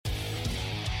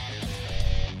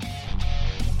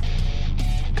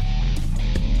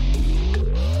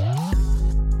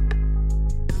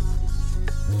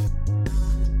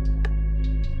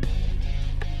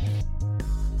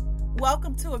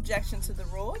to Objection to the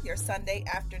Rule, your Sunday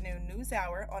afternoon news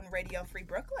hour on Radio Free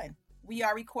Brooklyn. We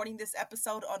are recording this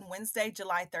episode on Wednesday,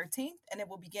 July 13th, and it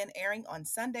will begin airing on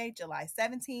Sunday, July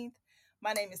 17th.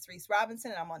 My name is Reese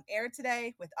Robinson, and I'm on air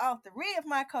today with all three of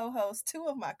my co-hosts, two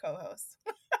of my co-hosts,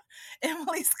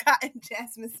 Emily Scott and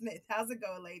Jasmine Smith. How's it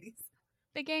going, ladies?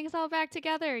 The gang's all back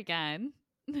together again.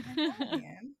 I know,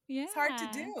 man. Yeah. It's hard to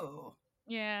do.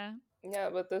 Yeah. Yeah,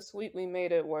 but this week we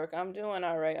made it work. I'm doing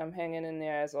all right. I'm hanging in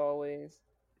there as always.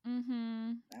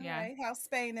 Mm-hmm. All Yeah. right. How's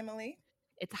Spain, Emily?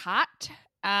 It's hot.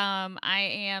 I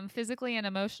am physically and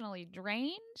emotionally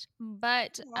drained,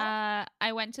 but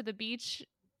I went to the beach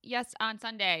on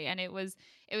Sunday, and it was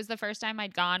the first time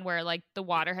I'd gone where like the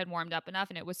water had warmed up enough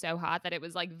and it was so hot that it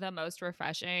was like the most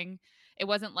refreshing. It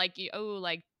wasn't like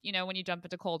when you jump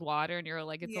into cold water and you're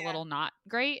like it's a little not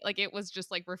great. Like it was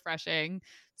just like refreshing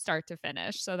start to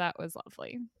finish. So that was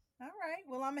lovely. All right.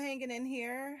 Well, I'm hanging in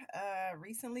here.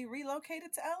 Recently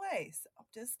relocated to LA. So I'm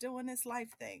just doing this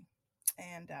life thing.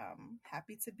 And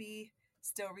happy to be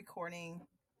still recording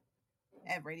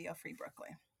at Radio Free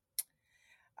Brooklyn.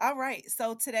 All right.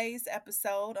 So today's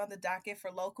episode on the docket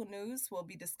for local news, we'll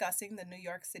be discussing the New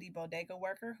York City bodega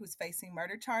worker who's facing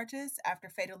murder charges after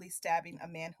fatally stabbing a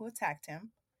man who attacked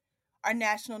him. Our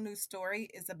national news story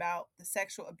is about the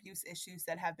sexual abuse issues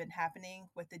that have been happening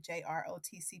with the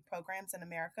JROTC programs in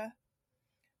America.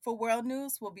 For world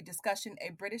news, we'll be discussing a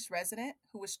British resident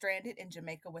who was stranded in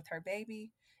Jamaica with her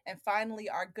baby. And finally,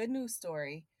 our good news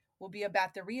story will be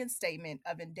about the reinstatement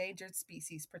of endangered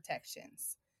species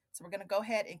protections. So we're going to go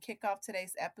ahead and kick off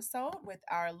today's episode with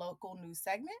our local news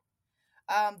segment.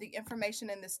 The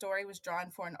information in this story was drawn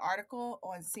for an article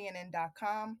on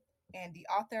CNN.com, and the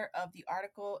author of the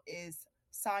article is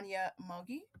Sonia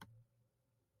Mogi.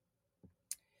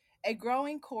 A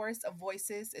growing chorus of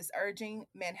voices is urging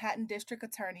Manhattan District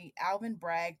Attorney Alvin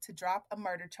Bragg to drop a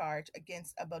murder charge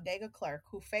against a bodega clerk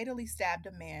who fatally stabbed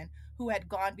a man who had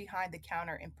gone behind the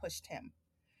counter and pushed him.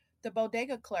 The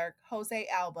bodega clerk, Jose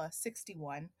Alba,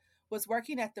 61, was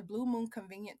working at the Blue Moon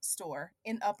convenience store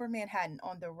in Upper Manhattan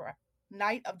on the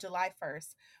night of July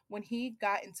 1st when he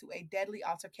got into a deadly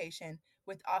altercation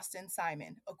with Austin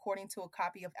Simon, according to a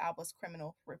copy of Alba's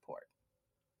criminal report.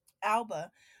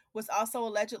 Alba was also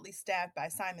allegedly stabbed by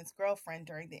Simon's girlfriend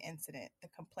during the incident, the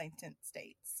complainant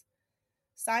states.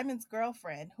 Simon's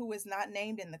girlfriend, who is not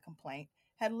named in the complaint,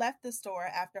 had left the store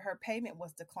after her payment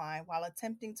was declined while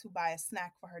attempting to buy a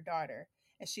snack for her daughter,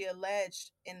 and she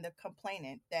alleged in the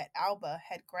complaint that Alba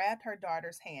had grabbed her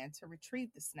daughter's hand to retrieve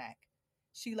the snack.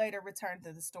 She later returned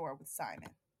to the store with Simon.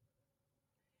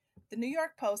 The New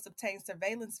York Post obtained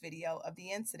surveillance video of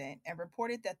the incident and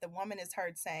reported that the woman is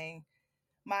heard saying,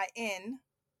 "My N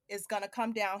is going to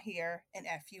come down here and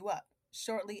F you up,"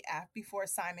 shortly before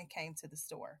Simon came to the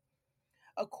store.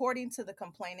 According to the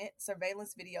complainant,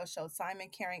 surveillance video showed Simon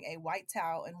carrying a white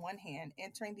towel in one hand,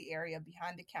 entering the area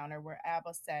behind the counter where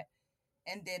Alba sat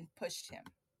and then pushed him.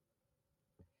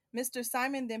 Mr.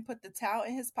 Simon then put the towel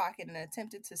in his pocket and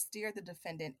attempted to steer the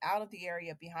defendant out of the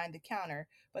area behind the counter,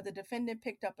 but the defendant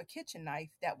picked up a kitchen knife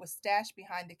that was stashed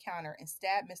behind the counter and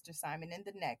stabbed Mr. Simon in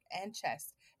the neck and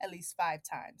chest at least 5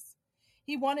 times.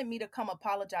 "He wanted me to come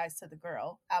apologize to the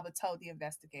girl," Alba told the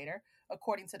investigator,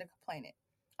 according to the complainant.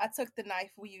 "I took the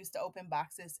knife we used to open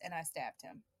boxes and I stabbed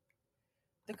him."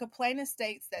 The complainant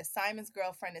states that Simon's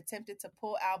girlfriend attempted to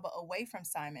pull Alba away from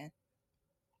Simon,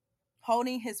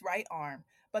 holding his right arm,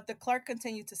 but the clerk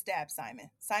continued to stab Simon.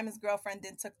 Simon's girlfriend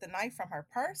then took the knife from her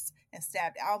purse and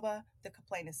stabbed Alba, the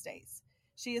complainant states.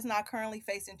 She is not currently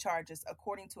facing charges,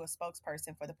 according to a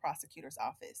spokesperson for the prosecutor's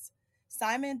office.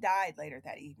 Simon died later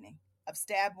that evening of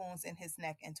stab wounds in his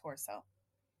neck and torso.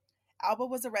 Alba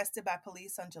was arrested by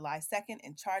police on July 2nd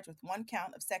and charged with 1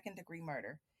 count of second-degree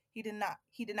murder. He did not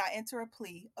enter a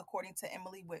plea, according to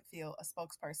Emily Whitfield, a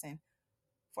spokesperson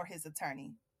for his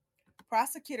attorney.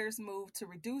 Prosecutors moved to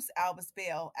reduce Alba's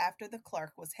bail after the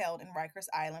clerk was held in Rikers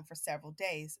Island for several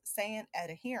days, saying at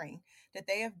a hearing that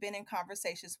they have been in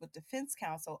conversations with defense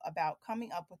counsel about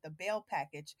coming up with a bail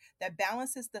package that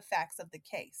balances the facts of the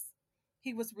case.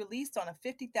 He was released on a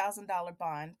 $50,000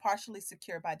 bond, partially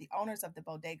secured by the owners of the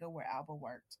bodega where Alba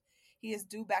worked. He is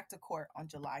due back to court on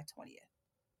July 20th.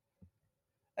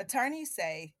 Attorneys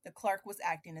say the clerk was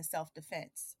acting in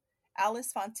self-defense.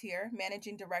 Alice Fontier,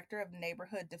 managing director of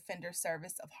Neighborhood Defender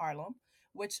Service of Harlem,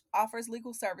 which offers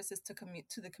legal services to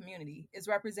the community, is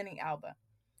representing Alba,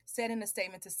 said in a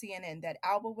statement to CNN that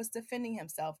Alba was defending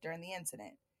himself during the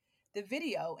incident. The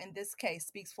video in this case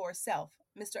speaks for itself.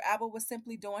 Mr. Alba was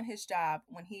simply doing his job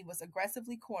when he was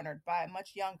aggressively cornered by a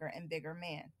much younger and bigger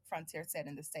man, Frontier said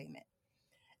in the statement.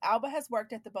 Alba has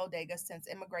worked at the bodega since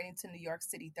immigrating to New York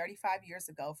City 35 years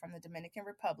ago from the Dominican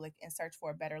Republic in search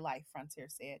for a better life, Frontier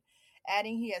said,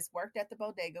 adding he has worked at the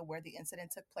bodega where the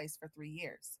incident took place for 3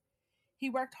 years. He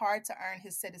worked hard to earn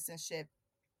his citizenship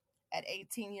at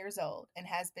 18 years old and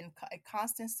has been a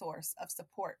constant source of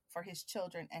support for his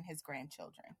children and his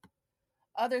grandchildren.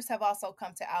 Others have also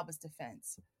come to Alba's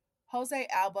defense. Jose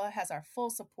Alba has our full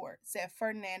support, said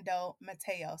Fernando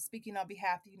Mateo, speaking on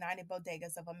behalf of the United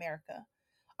Bodegas of America.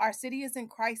 Our city is in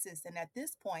crisis, and at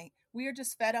this point, we are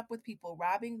just fed up with people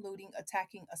robbing, looting,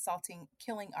 attacking, assaulting,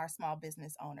 killing our small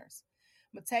business owners.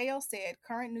 Mateo said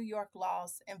current New York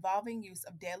laws involving use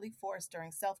of deadly force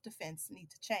during self defense need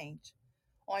to change.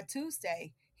 On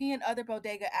Tuesday, he and other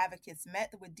bodega advocates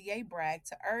met with DA Bragg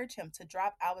to urge him to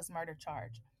drop Alba's murder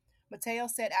charge. Mateo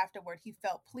said afterward he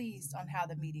felt pleased on how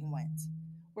the meeting went.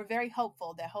 We're very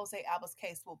hopeful that Jose Alba's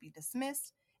case will be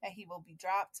dismissed and he will be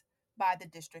dropped by the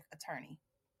district attorney.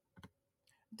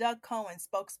 Doug Cohen,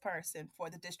 spokesperson for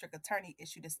the district attorney,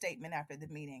 issued a statement after the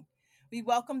meeting. We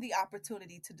welcome the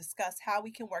opportunity to discuss how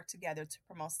we can work together to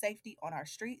promote safety on our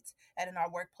streets and in our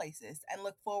workplaces and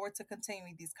look forward to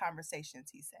continuing these conversations,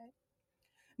 he said.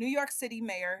 New York City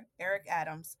Mayor Eric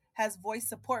Adams has voiced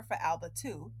support for Alba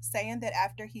too, saying that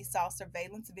after he saw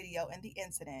surveillance video in the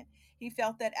incident, he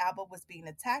felt that Alba was being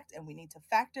attacked and we need to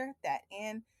factor that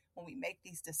in when we make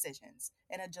these decisions,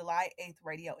 in a July 8th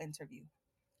radio interview.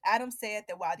 Adams said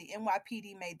that while the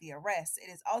NYPD made the arrest,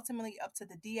 it is ultimately up to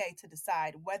the DA to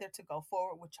decide whether to go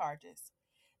forward with charges.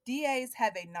 DAs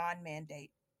have a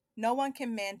non-mandate. No one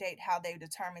can mandate how they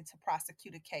determine to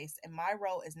prosecute a case, and my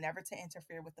role is never to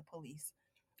interfere with the police.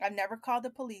 I've never called the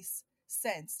police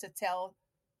since to tell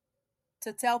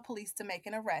police to make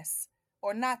an arrest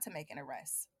or not to make an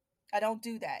arrest. I don't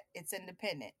do that. It's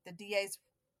independent. The DAs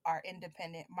are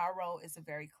independent. My role is a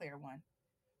very clear one.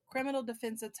 Criminal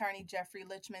defense attorney Jeffrey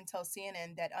Lichman told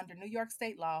CNN that under New York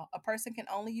state law, a person can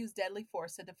only use deadly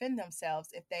force to defend themselves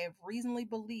if they have reasonably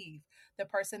believed the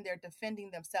person they're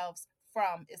defending themselves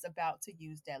from is about to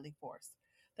use deadly force.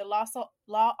 The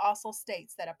law also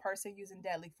states that a person using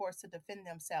deadly force to defend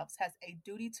themselves has a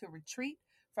duty to retreat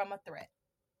from a threat.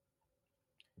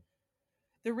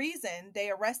 The reason they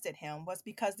arrested him was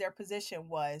because their position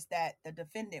was that the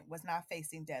defendant was not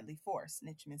facing deadly force,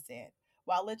 Lichman said.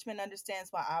 While Lichman understands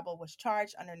why Alba was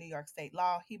charged under New York state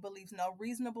law, he believes no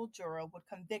reasonable juror would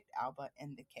convict Alba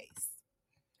in the case.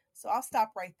 So I'll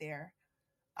stop right there.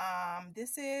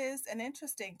 This is an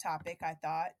interesting topic, I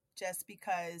thought, just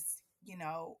because,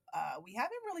 we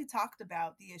haven't really talked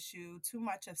about the issue too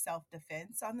much of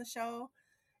self-defense on the show.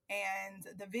 And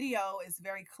the video is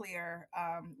very clear,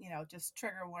 just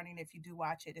trigger warning if you do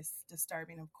watch it. It's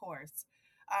disturbing, of course.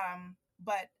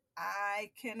 But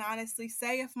I can honestly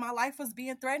say if my life was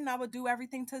being threatened, I would do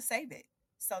everything to save it.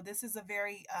 So this is a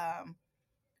very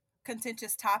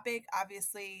contentious topic.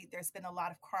 Obviously, there's been a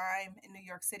lot of crime in New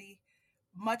York City,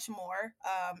 much more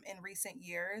in recent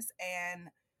years, and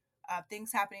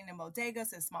things happening in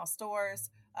bodegas and small stores.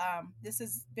 This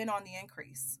has been on the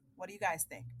increase. What do you guys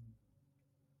think?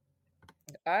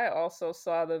 I also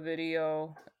saw the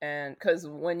video, and because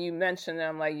when you mentioned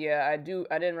them, like, yeah, I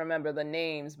didn't remember the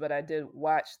names, but I did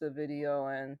watch the video,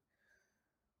 and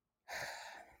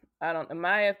I don't.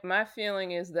 My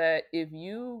feeling is that if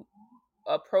you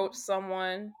approach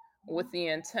someone with the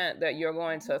intent that you're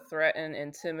going to threaten,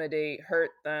 intimidate,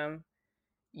 hurt them,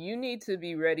 you need to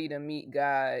be ready to meet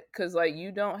God, because like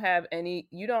you don't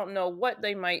know what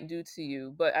they might do to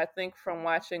you. But I think from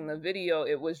watching the video,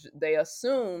 they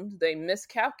assumed, they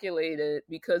miscalculated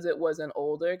because it was an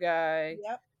older guy.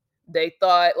 Yep. They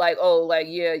thought like, oh, like,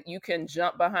 yeah, you can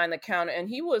jump behind the counter, and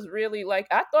he was really like,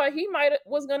 I thought he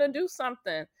was gonna do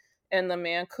something, and the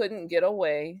man couldn't get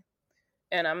away.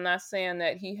 And I'm not saying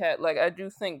that he had, like, I do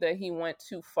think that he went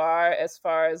too far as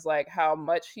like how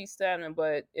much he's standing,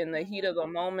 but in the heat of the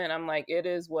moment, I'm like, it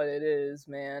is what it is,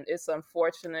 man. It's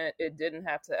unfortunate. It didn't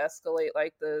have to escalate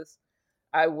like this.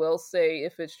 I will say,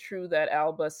 if it's true that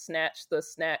Alba snatched the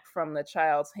snack from the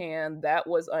child's hand, that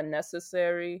was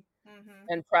unnecessary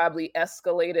and probably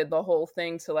escalated the whole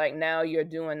thing to like, now you're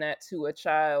doing that to a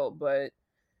child. But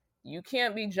you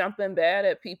can't be jumping bad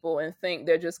at people and think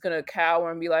they're just going to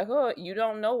cower and be like, oh, you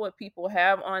don't know what people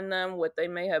have on them, what they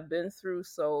may have been through.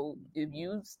 So if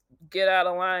you get out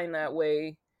of line that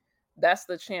way, that's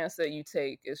the chance that you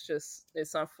take.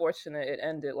 It's unfortunate it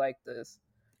ended like this.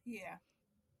 Yeah.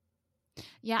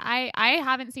 Yeah, I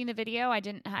haven't seen the video. I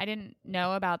didn't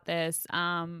know about this.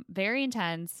 Very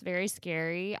intense, very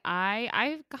scary.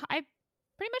 I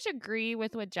pretty much agree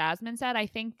with what Jasmine said. I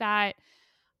think that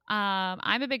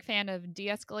I'm a big fan of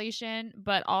de-escalation,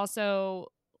 but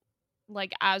also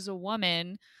like as a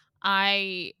woman,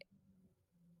 I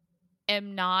I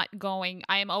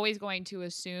am always going to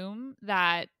assume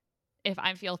that if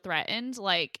I feel threatened,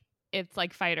 like it's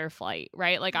like fight or flight,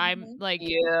 right? Like I'm Mm-hmm. like,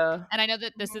 Yeah. and I know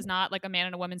that this is not like a man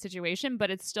and a woman situation, but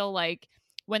it's still like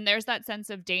when there's that sense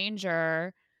of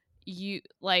danger, you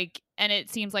like, and it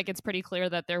seems like it's pretty clear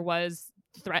that there was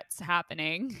threats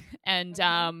happening, and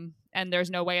there's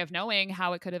no way of knowing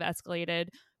how it could have escalated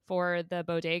for the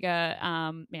bodega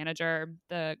manager,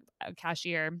 the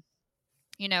cashier,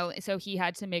 so he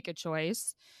had to make a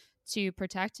choice to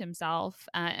protect himself.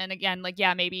 And again, like,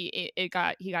 yeah, maybe he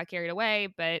got carried away,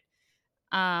 but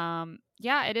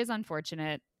yeah, it is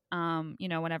unfortunate,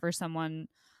 whenever someone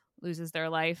loses their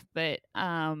life, but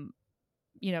more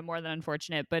than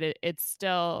unfortunate, but it's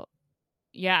still,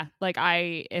 yeah, like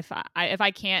if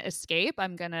I can't escape,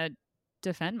 I'm gonna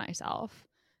defend myself.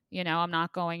 I'm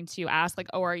not going to ask like,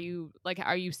 oh, are you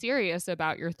serious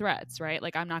about your threats, right?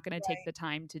 Like, I'm not going to take Right. the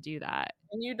time to do that.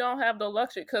 And you don't have the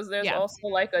luxury because there's Yeah. also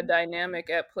like a dynamic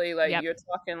at play. Like Yep. you're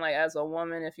talking like as a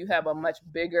woman, if you have a much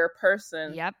bigger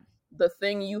person, Yep. the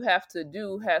thing you have to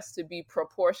do has to be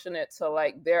proportionate to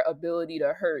like their ability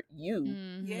to hurt you.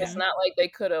 Mm-hmm. It's not like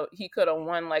he could have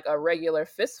won like a regular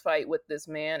fist fight with this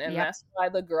man. And Yep. that's why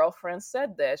the girlfriend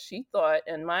said that. She thought,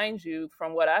 and mind you,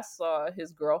 from what I saw,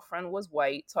 his girlfriend was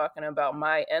white, talking about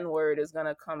my N-word is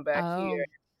gonna come back here.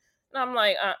 And I'm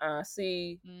like,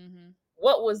 see,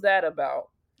 what was that about?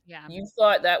 Yeah. You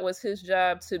thought that was his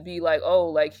job to be like, oh,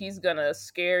 like he's gonna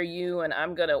scare you and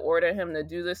I'm gonna order him to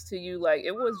do this to you. Like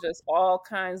it was just all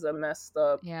kinds of messed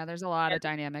up. Yeah, there's a lot of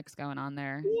dynamics going on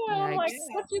there. Yeah, I'm like,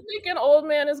 Yikes. what you think an old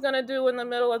man is gonna do in the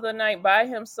middle of the night by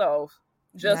himself?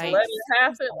 Just let Yikes. it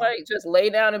happen? Like just lay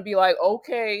down and be like,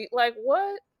 okay, like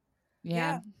what?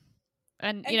 Yeah.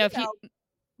 And And if he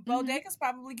bodegas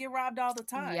probably get robbed all the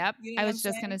time. Yep. You know I what was I'm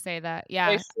just saying? gonna say that. They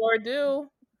Yeah. sure do.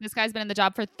 This guy's been in the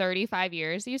job for 35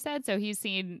 years, you said. So he's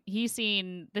seen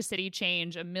the city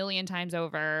change a million times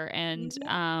over, and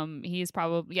he's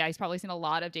probably seen a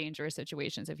lot of dangerous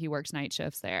situations if he works night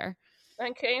shifts there.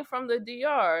 And came from the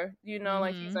DR,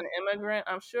 like he's an immigrant.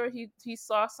 I'm sure he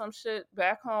saw some shit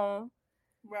back home.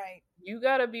 Right. You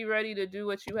got to be ready to do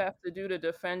what you have to do to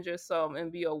defend yourself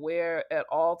and be aware at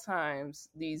all times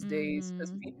these days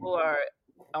because people are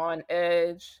on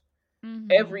edge.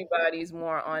 Everybody's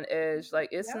more on edge. Like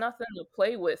it's nothing to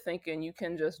play with thinking you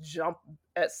can just jump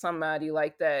at somebody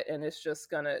like that and it's just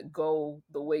gonna go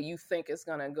the way you think it's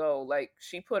gonna go. Like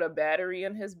she put a battery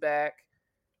in his back.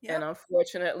 And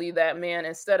unfortunately, that man,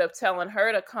 instead of telling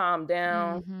her to calm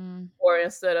down, or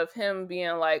instead of him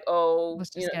being like, "Oh,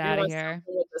 let's just get doing out of something here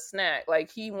with a snack,"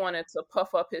 like he wanted to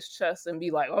puff up his chest and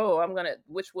be like, "Oh, I'm gonna,"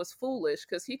 which was foolish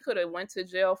because he could have went to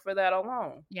jail for that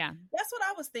alone. Yeah, that's what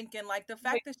I was thinking. Like the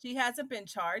fact that she hasn't been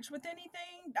charged with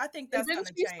anything, I think that's didn't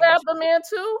gonna she change. stab the man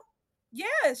too?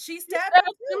 Yeah, she stabbed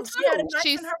him too. She had a knife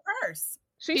in her purse.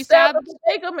 She stabbed the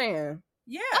bodega man.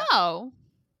 Yeah. Oh.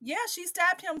 Yeah, she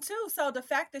stabbed him too. So the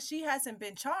fact that she hasn't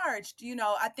been charged,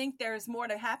 I think there's more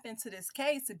to happen to this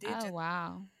case. It did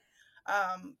wow.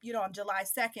 On July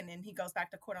 2nd, and he goes back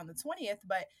to court on the 20th.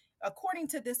 But according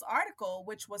to this article,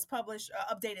 which was published,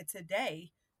 updated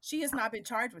today, she has not been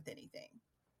charged with anything,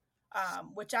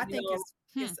 which I think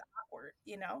is awkward,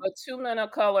 But 2 men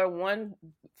of color, one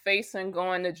facing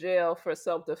going to jail for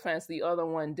self-defense, the other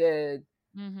one dead.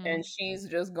 And she's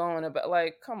just going about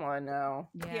like, come on now,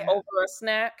 over a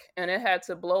snack, and it had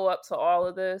to blow up to all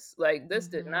of this. Like this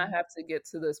did not have to get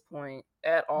to this point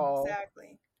at all.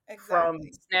 Exactly. From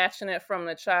snatching it from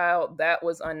the child, that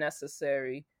was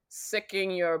unnecessary.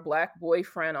 Sicking your black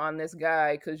boyfriend on this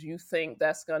guy because you think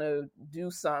that's gonna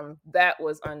do something, that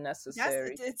was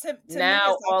unnecessary. To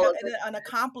now me, it's like an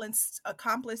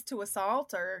accomplice to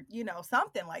assault, or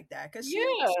something like that, because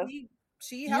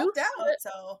she helped out.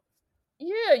 So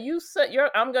yeah, you said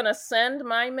I'm gonna send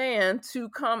my man to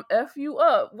come F you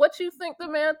up. What you think the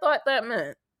man thought that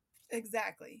meant?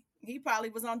 Exactly. He probably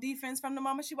was on defense from the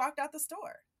moment she walked out the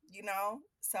store,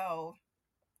 So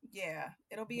yeah,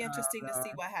 it'll be interesting to see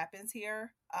what happens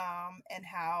here, and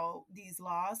how these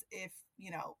laws, if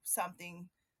something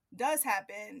does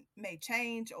happen, may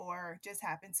change or just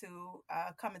happen to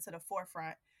come into the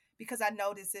forefront. Because I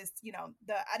noticed this,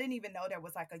 I didn't even know there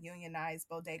was like a unionized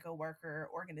bodega worker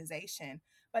organization,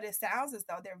 but it sounds as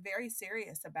though they're very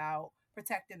serious about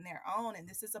protecting their own. And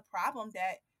this is a problem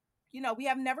that, we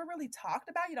have never really talked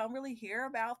about. You don't really hear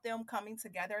about them coming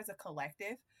together as a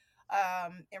collective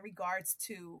in regards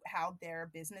to how their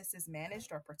business is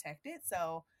managed or protected.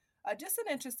 So just an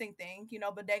interesting thing.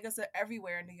 Bodegas are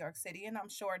everywhere in New York City, and I'm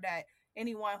sure that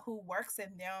anyone who works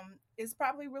in them is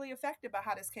probably really affected by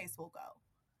how this case will go.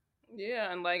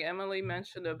 Yeah, and like Emily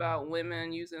mentioned about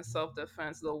women using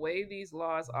self-defense, the way these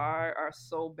laws are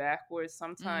so backwards.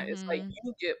 Sometimes it's like Mm-hmm.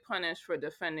 you get punished for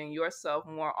defending yourself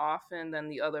more often than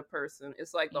the other person.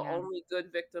 It's like the Yeah. only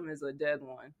good victim is a dead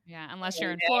one. Yeah. Unless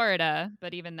you're And in Florida,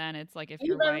 but even then, it's like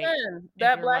even then, if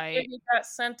that you're black white. lady got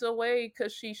sent away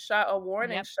because she shot a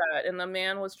warning Yep. shot and the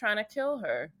man was trying to kill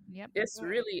her. Yep. It's Mm.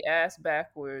 really ass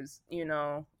backwards, you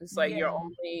know. It's like you're Mm-hmm.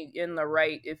 only in the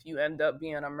right if you end up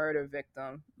being a murder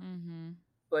victim. Mm-hmm.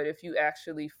 But if you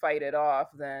actually fight it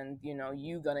off, then, you know,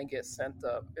 you gonna get sent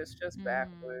up. It's just Mm-hmm.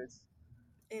 backwards.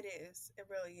 It is. It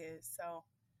really is. So,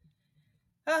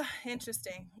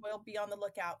 interesting. We'll be on the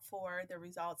lookout for the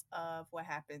results of what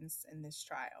happens in this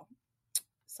trial.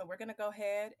 So, we're going to go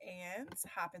ahead and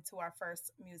hop into our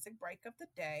first music break of the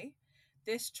day.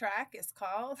 This track is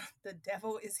called The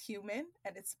Devil is Human,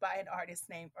 and it's by an artist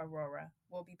named Aurora.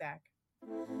 We'll be back.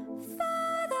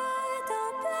 Father,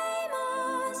 don't blame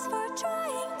us for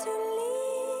trying to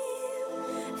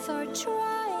live, for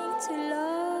trying to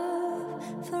love,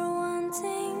 for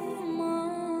wanting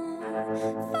more.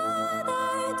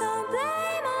 Father, don't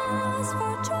blame us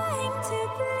for trying to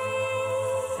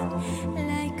bleed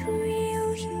like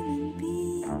real human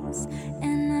beings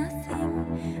and nothing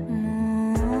more.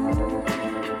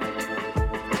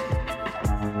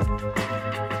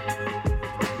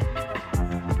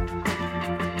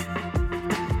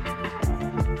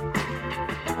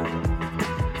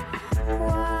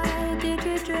 Why did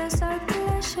you dress our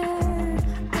pleasure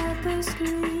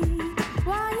purposely?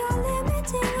 Why you're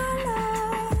limiting our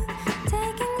love,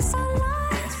 taking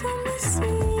sunlight from the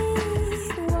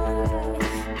sea? Why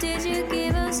did you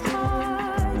give us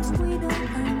hearts we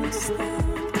don't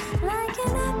understand? Like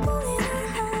an apple in our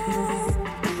hand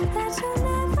that you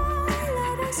never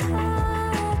let us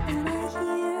have. And I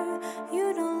hear you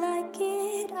don't like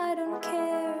it, I don't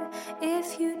care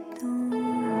if you don't.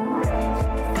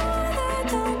 Father,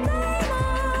 don't blame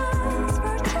us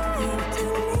for trying to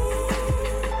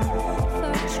live,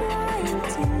 for trying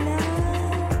to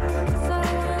love, for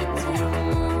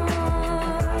wanting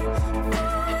more.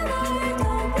 Father,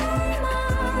 don't blame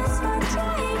us for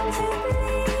trying to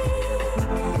bleed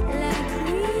like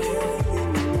real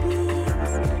human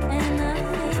beings and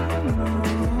nothing more.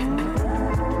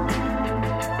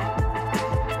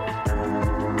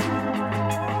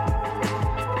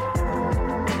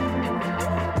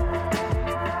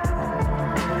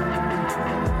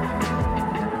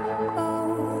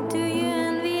 Oh, do you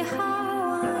envy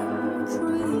how I'm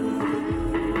free?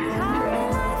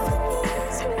 How life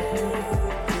is real,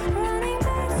 running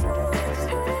barefoot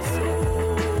through the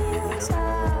fields.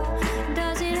 How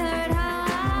does it hurt how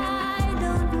I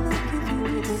don't look at you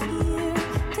with fear?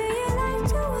 Do you like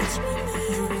to watch me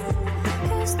kneel?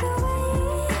 'Cause the way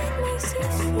it makes you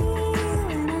feel,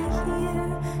 and I hear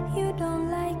you don't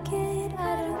like it, I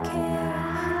don't care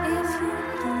if you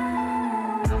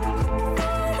don't.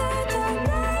 Father, don't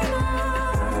blame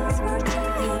us for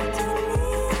trying to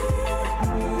live,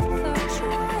 for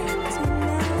trying to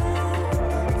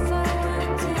love, for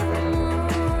wanting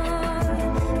more.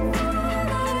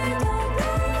 Father, don't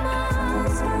blame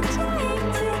us for trying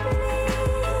to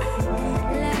bleed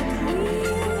like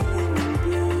real human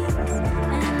beings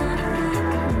and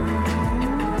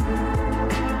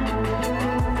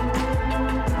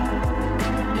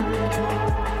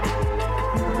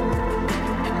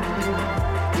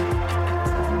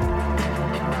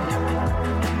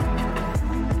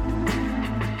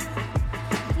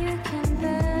you can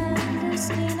bend the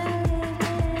skin I live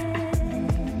in,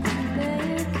 but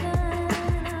you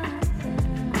cannot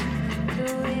bend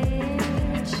the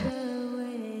wish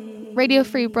away. Radio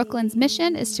Free Brooklyn's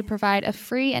mission is to provide a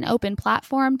free and open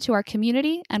platform to our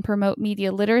community and promote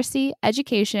media literacy,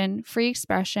 education, free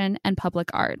expression, and public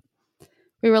art.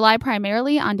 We rely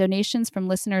primarily on donations from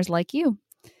listeners like you.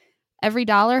 Every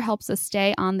dollar helps us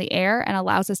stay on the air and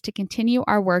allows us to continue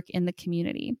our work in the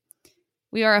community.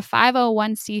 We are a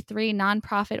 501c3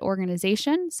 nonprofit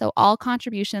organization, so all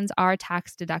contributions are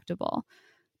tax deductible.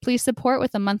 Please support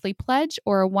with a monthly pledge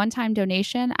or a one-time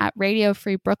donation at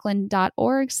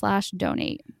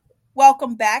radiofreebrooklyn.org/donate.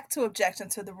 Welcome back to Objection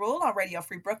to the Rule on Radio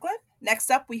Free Brooklyn. Next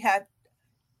up, we have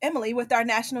Emily with our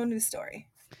national news story.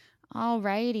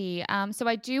 Alrighty. So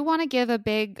I do want to give a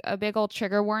big old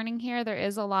trigger warning here. There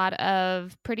is a lot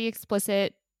of pretty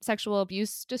explicit sexual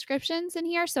abuse descriptions in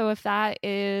here. So if that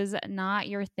is not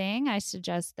your thing, I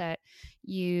suggest that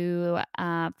you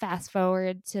fast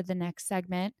forward to the next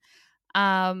segment.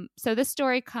 So this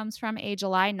story comes from a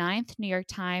July 9th New York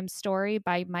Times story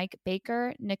by Mike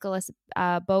Baker, Nicholas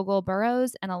Bogle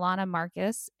Burrows, and Alana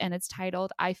Marcus, and it's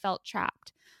titled "I Felt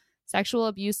Trapped." Sexual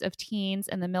Abuse of Teens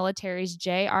in the Military's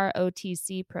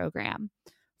JROTC program.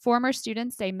 Former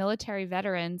students say military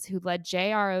veterans who led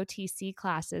JROTC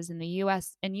classes in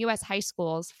U.S. high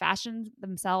schools fashioned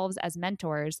themselves as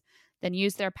mentors, then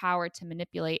used their power to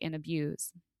manipulate and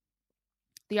abuse.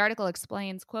 The article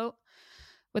explains, quote,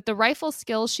 with the rifle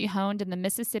skills she honed in the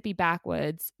Mississippi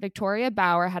backwoods, Victoria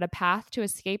Bauer had a path to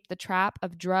escape the trap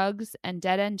of drugs and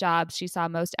dead-end jobs she saw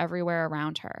most everywhere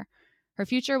around her. Her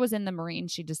future was in the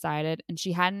Marines, she decided, and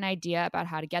she had an idea about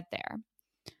how to get there.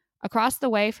 Across the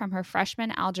way from her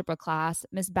freshman algebra class,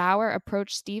 Miss Bauer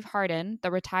approached Steve Hardin,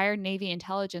 the retired Navy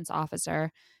intelligence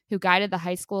officer who guided the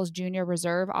high school's Junior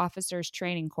Reserve Officers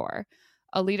Training Corps,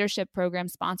 a leadership program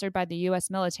sponsored by the U.S.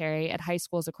 military at high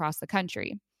schools across the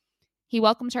country. He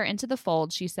welcomed her into the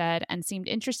fold, she said, and seemed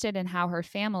interested in how her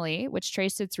family, which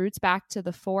traced its roots back to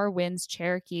the Four Winds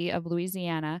Cherokee of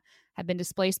Louisiana, had been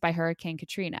displaced by Hurricane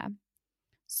Katrina.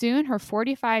 Soon, her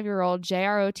 45-year-old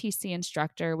JROTC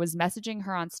instructor was messaging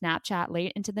her on Snapchat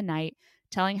late into the night,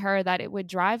 telling her that it would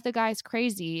drive the guys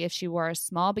crazy if she wore a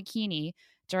small bikini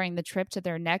during the trip to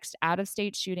their next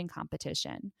out-of-state shooting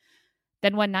competition.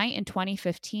 Then one night in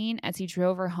 2015, as he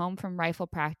drove her home from rifle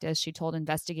practice, she told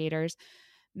investigators,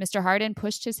 Mr. Hardin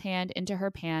pushed his hand into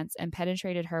her pants and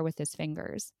penetrated her with his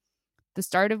fingers. The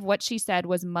start of what she said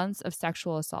was months of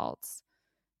sexual assaults.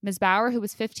 Ms. Bauer, who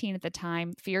was 15 at the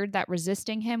time, feared that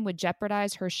resisting him would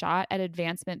jeopardize her shot at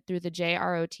advancement through the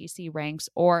JROTC ranks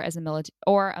or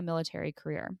a military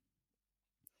career.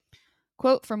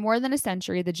 Quote, for more than a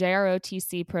century, the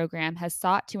JROTC program has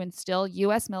sought to instill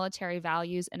U.S. military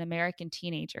values in American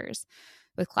teenagers,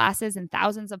 with classes in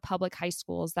thousands of public high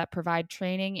schools that provide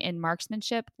training in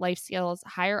marksmanship, life skills,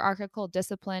 hierarchical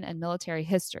discipline, and military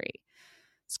history.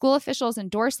 School officials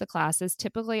endorse the classes,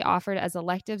 typically offered as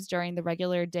electives during the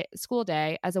regular school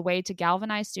day, as a way to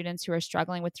galvanize students who are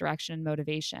struggling with direction and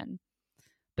motivation.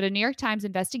 But a New York Times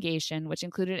investigation, which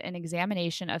included an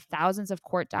examination of thousands of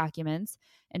court documents,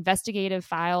 investigative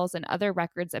files, and other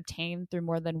records obtained through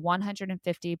more than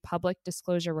 150 public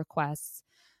disclosure requests,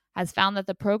 has found that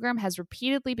the program has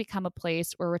repeatedly become a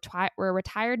place where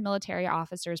retired military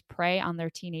officers prey on their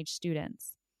teenage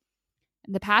students.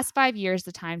 In the past 5 years,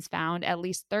 the Times found at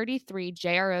least 33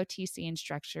 JROTC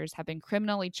instructors have been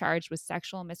criminally charged with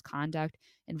sexual misconduct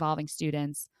involving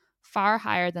students, far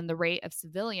higher than the rate of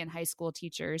civilian high school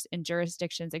teachers in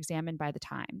jurisdictions examined by the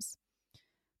Times.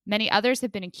 Many others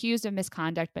have been accused of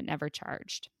misconduct but never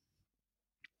charged.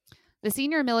 The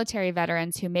senior military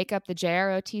veterans who make up the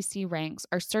JROTC ranks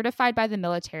are certified by the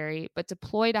military but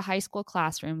deploy to high school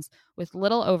classrooms with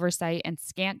little oversight and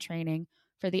scant training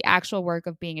for the actual work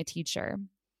of being a teacher.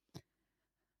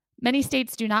 Many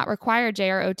states do not require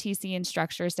JROTC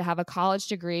instructors to have a college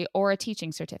degree or a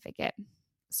teaching certificate.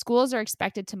 Schools are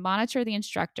expected to monitor the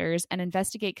instructors and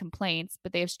investigate complaints,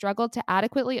 but they have struggled to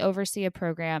adequately oversee a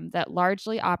program that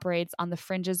largely operates on the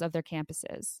fringes of their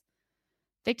campuses.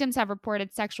 Victims have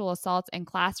reported sexual assaults in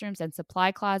classrooms and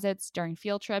supply closets, during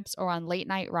field trips, or on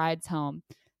late-night rides home,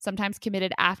 sometimes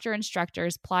committed after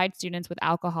instructors plied students with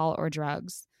alcohol or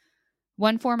drugs.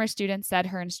 One former student said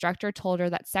her instructor told her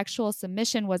that sexual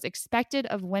submission was expected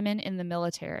of women in the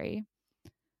military.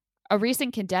 A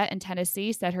recent cadet in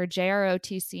Tennessee said her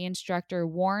JROTC instructor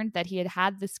warned that he had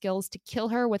had the skills to kill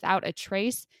her without a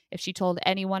trace if she told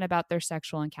anyone about their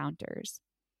sexual encounters.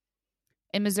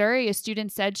 In Missouri, a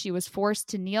student said she was forced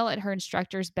to kneel at her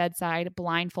instructor's bedside,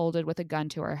 blindfolded with a gun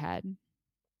to her head.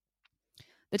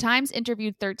 The Times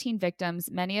interviewed 13 victims,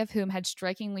 many of whom had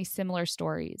strikingly similar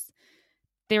stories.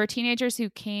 They were teenagers who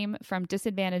came from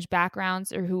disadvantaged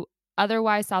backgrounds or who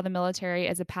otherwise saw the military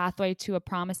as a pathway to a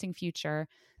promising future,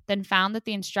 then found that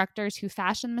the instructors who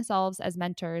fashioned themselves as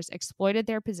mentors exploited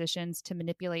their positions to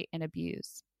manipulate and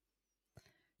abuse.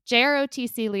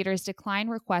 JROTC leaders declined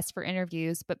requests for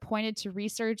interviews, but pointed to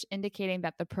research indicating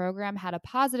that the program had a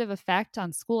positive effect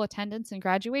on school attendance and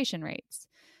graduation rates.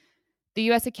 The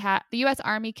U.S.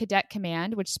 Army Cadet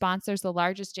Command, which sponsors the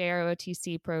largest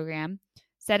JROTC program,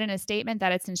 said in a statement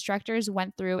that its instructors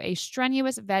went through a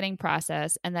strenuous vetting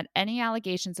process and that any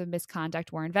allegations of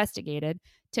misconduct were investigated,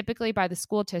 typically by the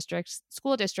school districts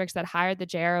that hired the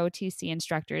JROTC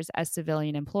instructors as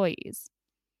civilian employees.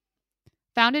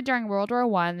 Founded during World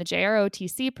War I, the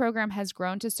JROTC program has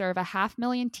grown to serve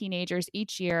 500,000 teenagers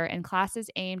each year in classes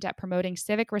aimed at promoting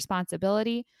civic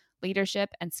responsibility, leadership,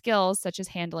 and skills such as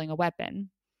handling a weapon.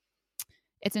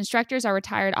 Its instructors are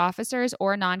retired officers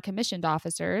or non-commissioned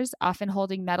officers, often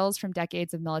holding medals from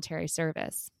decades of military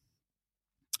service.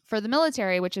 For the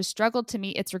military, which has struggled to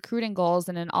meet its recruiting goals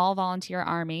in an all-volunteer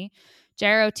army,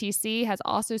 JROTC has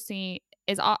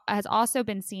also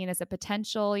been seen as a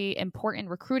potentially important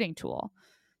recruiting tool.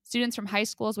 Students from high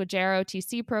schools with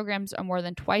JROTC programs are more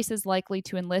than twice as likely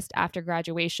to enlist after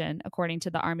graduation, according to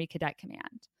the Army Cadet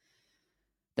Command.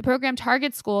 The program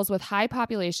targets schools with high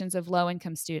populations of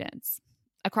low-income students.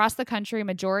 Across the country,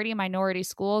 majority minority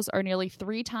schools are nearly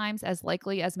 3 times as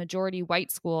likely as majority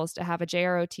white schools to have a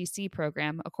JROTC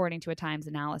program, according to a Times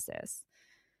analysis.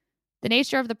 The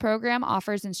nature of the program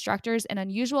offers instructors an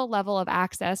unusual level of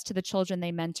access to the children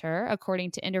they mentor, according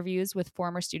to interviews with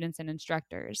former students and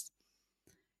instructors.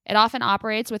 It often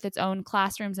operates with its own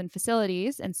classrooms and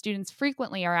facilities, and students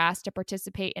frequently are asked to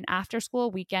participate in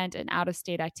after-school, weekend, and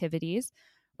out-of-state activities,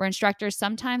 where instructors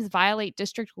sometimes violate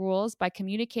district rules by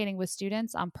communicating with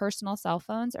students on personal cell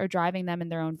phones or driving them in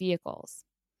their own vehicles.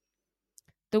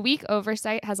 The weak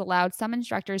oversight has allowed some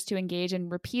instructors to engage in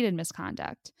repeated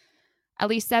misconduct. At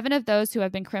least 7 of those who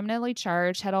have been criminally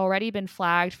charged had already been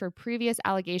flagged for previous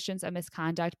allegations of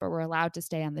misconduct but were allowed to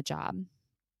stay on the job.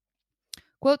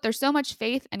 Quote, "There's so much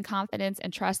faith and confidence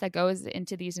and trust that goes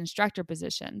into these instructor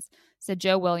positions," said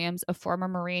Joe Williams, a former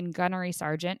Marine gunnery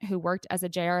sergeant who worked as a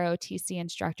JROTC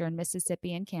instructor in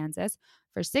Mississippi and Kansas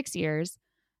for 6 years,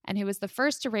 and who was the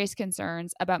first to raise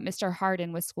concerns about Mr.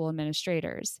 Hardin with school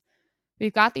administrators.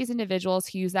 "We've got these individuals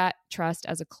who use that trust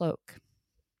as a cloak."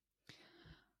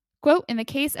 Quote, "In the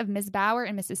case of Ms. Bauer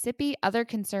in Mississippi, other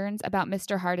concerns about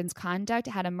Mr. Hardin's conduct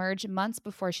had emerged months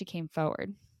before she came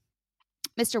forward."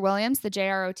 Mr. Williams, the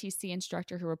JROTC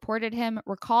instructor who reported him,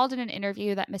 recalled in an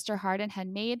interview that Mr. Hardin had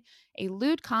made a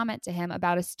lewd comment to him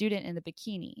about a student in the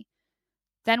bikini.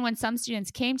 Then, when some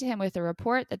students came to him with a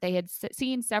report that they had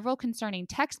seen several concerning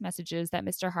text messages that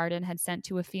Mr. Hardin had sent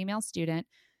to a female student,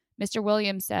 Mr.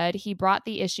 Williams said he brought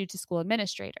the issue to school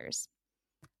administrators.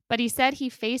 But he said he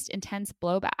faced intense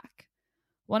blowback.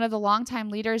 One of the longtime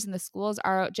leaders in the school's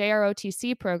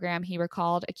JROTC program, he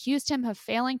recalled, accused him of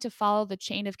failing to follow the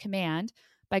chain of command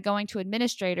by going to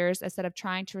administrators instead of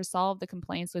trying to resolve the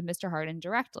complaints with Mr. Hardin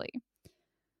directly.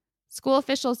 School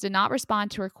officials did not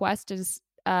respond to requests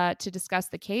to discuss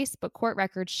the case, but court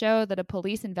records show that a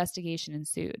police investigation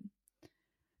ensued.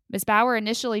 Ms. Bauer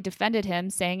initially defended him,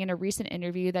 saying in a recent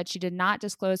interview that she did not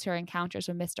disclose her encounters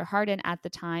with Mr. Hardin at the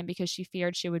time because she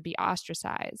feared she would be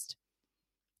ostracized.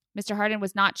 Mr. Hardin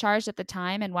was not charged at the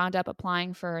time and wound up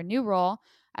applying for a new role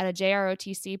at a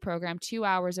JROTC program 2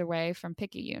 hours away from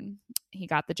Picayune. He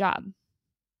got the job.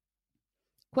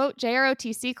 Quote,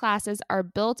 "JROTC classes are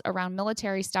built around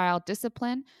military-style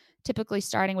discipline, typically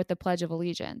starting with the Pledge of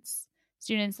Allegiance.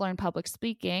 Students learn public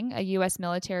speaking, a U.S.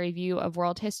 military view of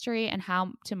world history, and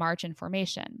how to march in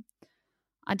formation.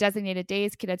 On designated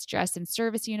days, cadets dress in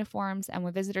service uniforms, and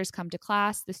when visitors come to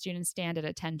class, the students stand at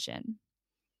attention.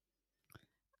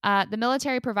 The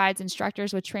military provides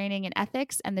instructors with training in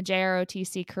ethics and the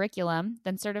JROTC curriculum,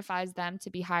 then certifies them to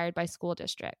be hired by school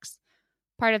districts.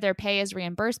 Part of their pay is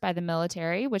reimbursed by the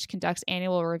military, which conducts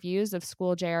annual reviews of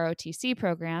school JROTC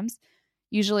programs,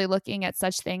 usually looking at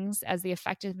such things as the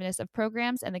effectiveness of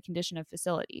programs and the condition of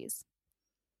facilities.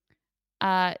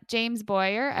 James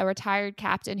Boyer, a retired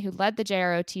captain who led the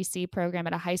JROTC program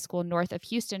at a high school north of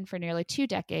Houston for nearly 2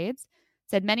 decades,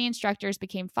 said many instructors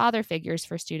became father figures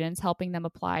for students, helping them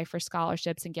apply for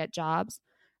scholarships and get jobs,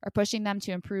 or pushing them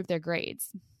to improve their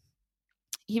grades.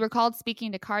 He recalled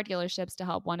speaking to car dealerships to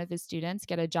help one of his students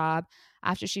get a job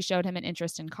after she showed him an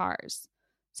interest in cars.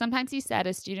 Sometimes he said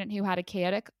a student who had a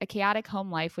chaotic home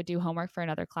life would do homework for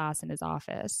another class in his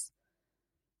office.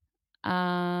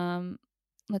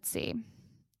 Let's see.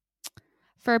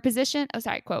 For a position,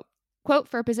 quote,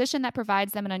 "For a position that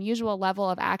provides them an unusual level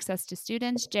of access to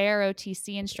students,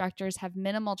 JROTC instructors have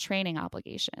minimal training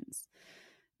obligations."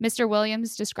 Mr.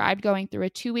 Williams described going through a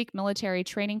 2-week military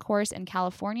training course in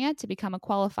California to become a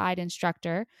qualified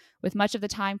instructor, with much of the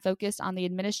time focused on the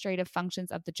administrative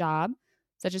functions of the job,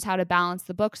 such as how to balance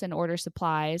the books and order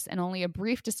supplies, and only a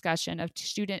brief discussion of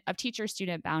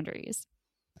teacher-student boundaries.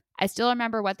 "I still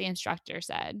remember what the instructor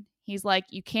said. He's like,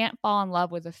 'You can't fall in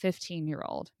love with a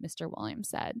 15-year-old, Mr. Williams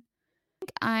said."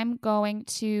 I'm going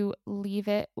to leave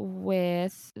it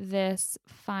with this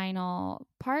final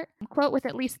part. Quote, "With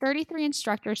at least 33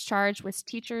 instructors charged with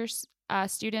student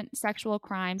sexual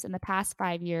crimes in the past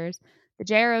 5 years, the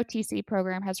JROTC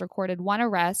program has recorded 1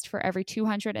 arrest for every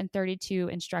 232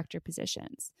 instructor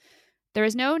positions. There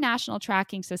is no national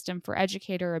tracking system for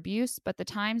educator abuse, but the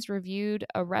Times reviewed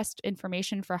arrest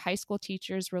information for high school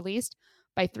teachers released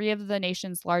by 3 of the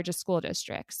nation's largest school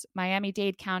districts,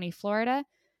 Miami-Dade County, Florida,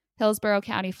 Hillsborough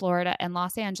County, Florida, and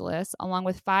Los Angeles, along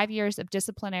with 5 years of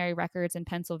disciplinary records in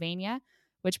Pennsylvania,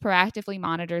 which proactively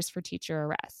monitors for teacher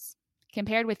arrests.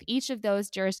 Compared with each of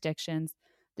those jurisdictions,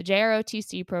 the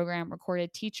JROTC program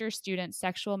recorded teacher-student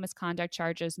sexual misconduct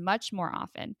charges much more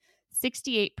often,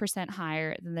 68%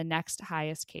 higher than the next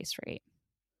highest case rate.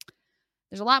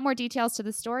 There's a lot more details to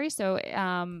the story, so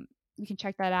you can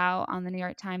check that out on the New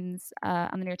York Times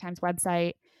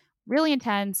website. Really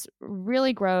intense,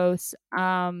 really gross.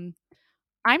 I'm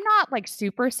not like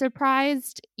super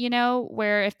surprised,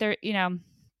 where if they're,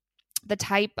 the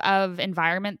type of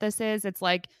environment this is, it's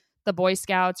like the Boy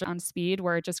Scouts on speed,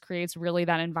 where it just creates really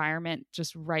that environment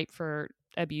just ripe for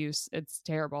abuse. It's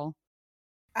terrible.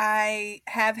 I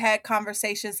have had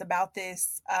conversations about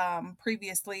this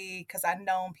previously because I've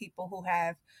known people who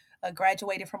have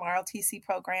graduated from ROTC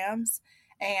programs.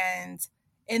 And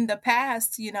in the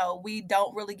past, we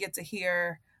don't really get to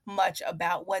hear much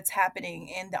about what's happening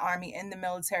in the Army, in the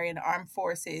military, and the armed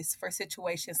forces for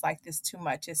situations like this too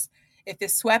much. If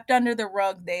it's swept under the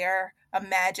rug there,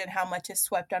 imagine how much is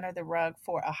swept under the rug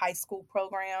for a high school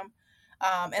program.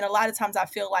 And a lot of times I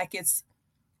feel like it's,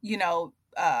 you know,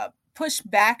 pushed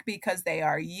back because they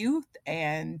are youth,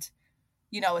 and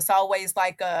it's always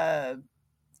like I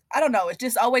don't know, it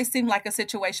just always seemed like a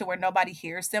situation where nobody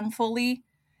hears them fully.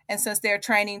 And since they're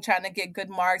training, trying to get good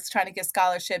marks, trying to get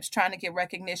scholarships, trying to get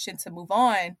recognition to move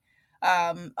on,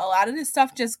 a lot of this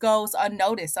stuff just goes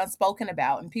unnoticed, unspoken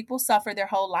about, and people suffer their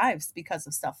whole lives because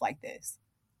of stuff like this.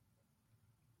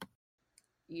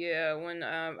 Yeah, when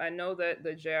I know that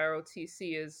the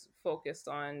JROTC is focused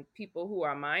on people who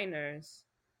are minors,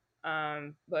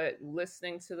 but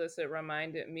listening to this, it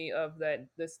reminded me of that.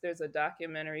 There's a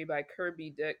documentary by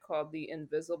Kirby Dick called "The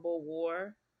Invisible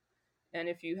War," and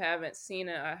if you haven't seen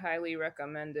it, I highly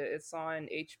recommend it. It's on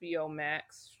HBO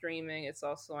Max streaming. It's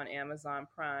also on Amazon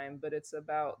Prime, but it's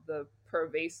about the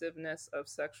pervasiveness of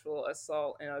sexual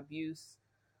assault and abuse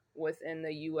within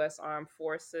the U.S. Armed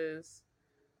Forces.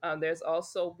 There's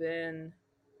also been,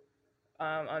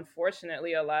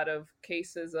 unfortunately, a lot of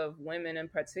cases of women in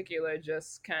particular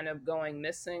just kind of going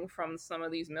missing from some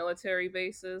of these military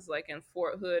bases, like in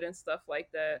Fort Hood and stuff like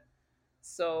that.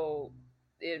 So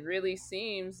it really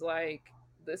seems like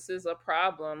this is a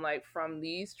problem, like from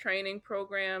these training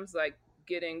programs, like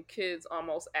getting kids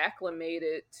almost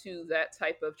acclimated to that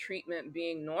type of treatment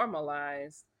being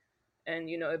normalized. And,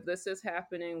 if this is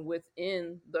happening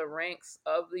within the ranks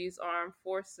of these armed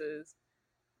forces,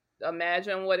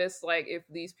 imagine what it's like if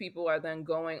these people are then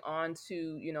going on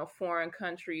to, foreign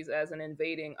countries as an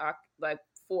invading like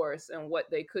force, and what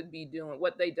they could be doing,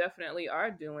 what they definitely are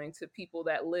doing to people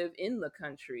that live in the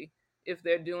country, if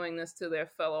they're doing this to their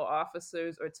fellow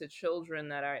officers or to children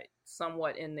that are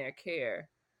somewhat in their care.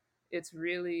 It's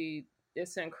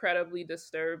incredibly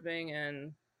disturbing.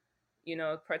 And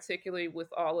particularly with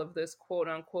all of this quote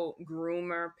unquote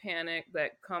groomer panic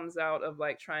that comes out of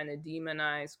like trying to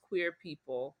demonize queer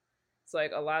people. It's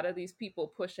like a lot of these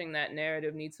people pushing that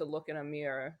narrative need to look in a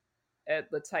mirror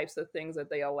at the types of things that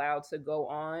they allow to go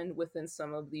on within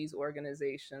some of these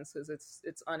organizations, because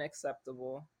it's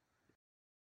unacceptable.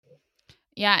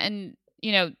 Yeah, and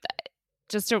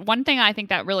one thing I think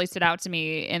that really stood out to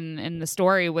me in the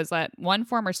story was that one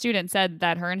former student said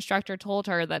that her instructor told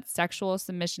her that sexual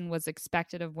submission was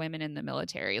expected of women in the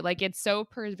military. Like, it's so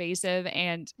pervasive,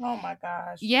 and Oh my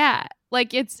gosh. yeah,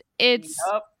 like it's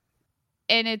Yup.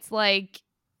 and it's like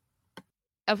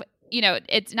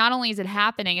it's not only is it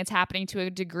happening, it's happening to a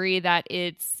degree that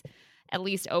it's at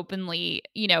least openly,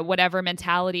 whatever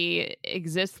mentality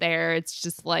exists there, it's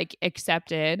just like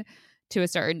accepted to a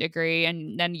certain degree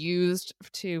and then used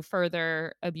to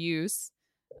further abuse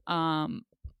on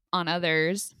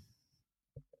others.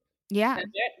 Yeah.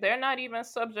 And they're not even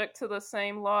subject to the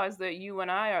same laws that you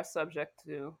and I are subject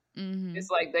to. Mm-hmm. It's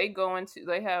like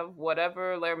they have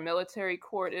whatever their military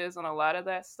court is, and a lot of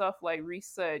that stuff, like Reese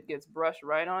said, gets brushed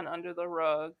right on under the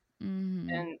rug. Mm-hmm.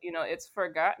 And, it's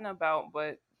forgotten about,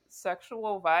 but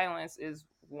sexual violence is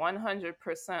 100%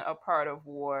 a part of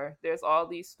war. There's all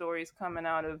these stories coming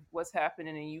out of what's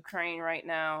happening in Ukraine right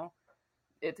now.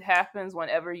 It happens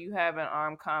whenever you have an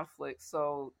armed conflict.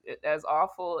 So as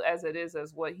awful as it is,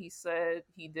 as what he said,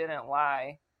 he didn't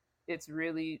lie. It's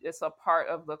a part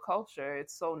of the culture.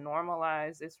 It's so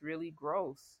normalized. It's really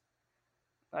gross.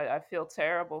 I feel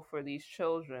terrible for these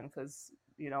children, because,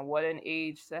 what an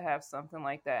age to have something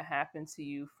like that happen to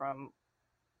you from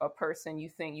a person you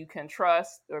think you can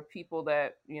trust, or people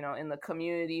that, in the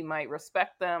community might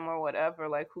respect them or whatever.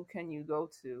 Like, who can you go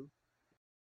to?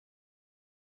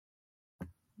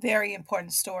 Very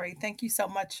important story. Thank you so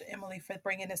much, Emily, for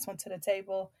bringing this one to the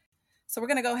table. So we're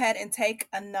going to go ahead and take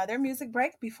another music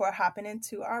break before hopping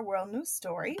into our world news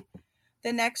story.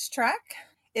 The next track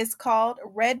is called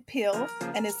Red Pill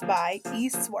and is by E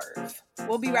Swerve.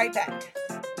 We'll be right back.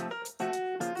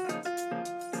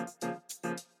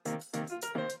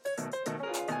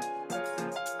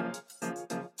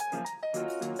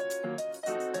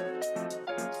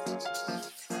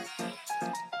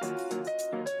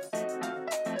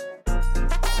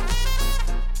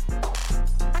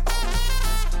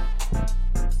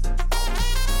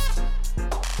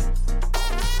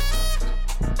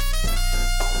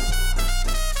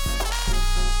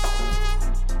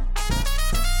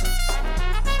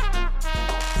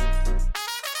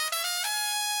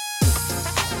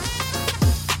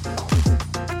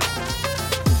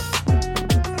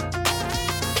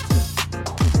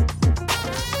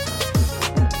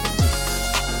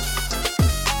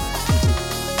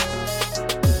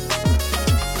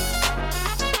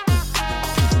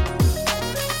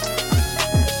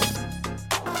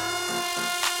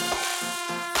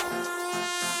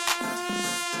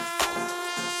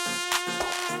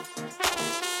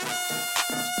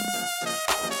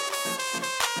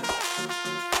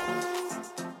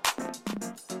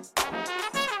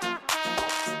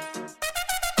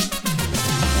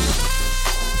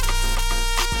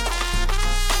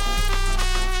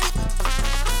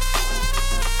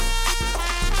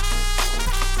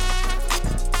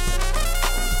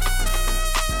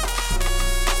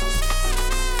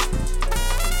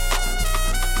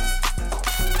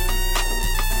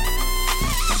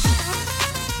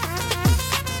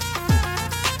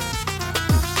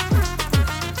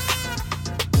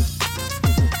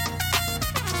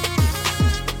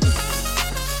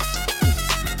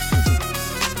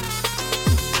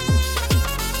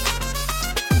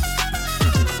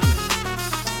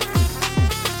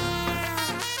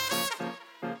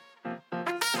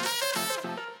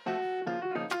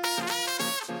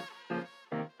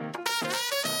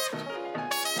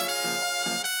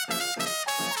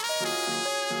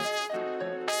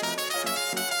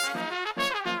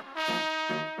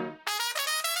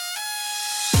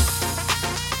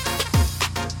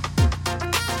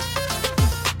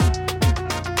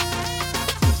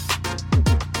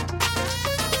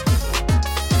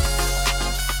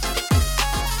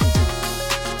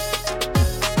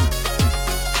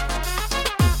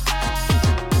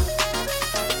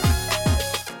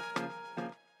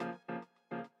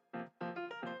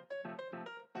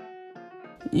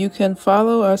 You can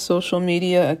follow our social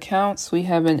media accounts. We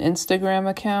have an Instagram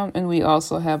account and we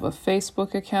also have a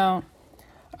Facebook account.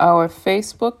 Our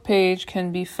Facebook page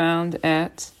can be found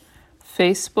at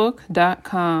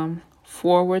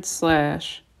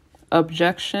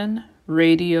facebook.com/Objection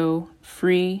Radio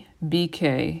Free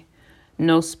BK.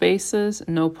 No spaces,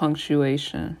 no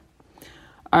punctuation.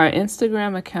 Our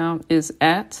Instagram account is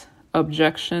at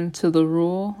Objection to the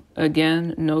Rule.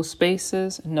 Again, no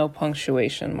spaces, no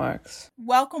punctuation marks.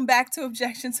 Welcome back to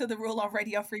Objection to the Rule on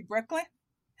Radio Free Brooklyn.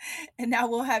 And now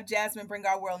we'll have Jasmine bring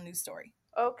our world news story.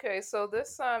 Okay, so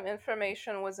this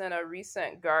information was in a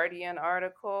recent Guardian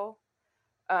article.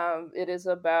 It is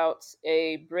about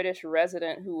a British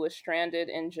resident who was stranded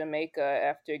in Jamaica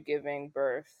after giving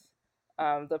birth.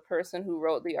 The person who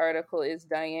wrote the article is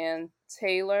Diane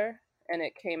Taylor, and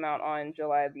it came out on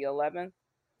July the 11th.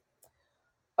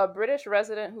 A British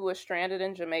resident who was stranded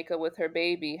in Jamaica with her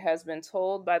baby has been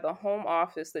told by the Home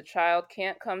Office the child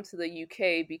can't come to the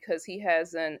UK because he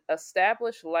has an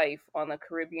established life on the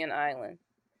Caribbean island.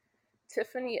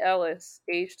 Tiffany Ellis,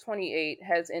 age 28,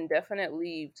 has indefinite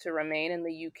leave to remain in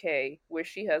the UK, where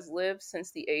she has lived since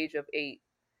the age of 8.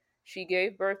 She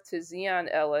gave birth to Zion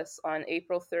Ellis on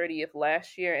April 30th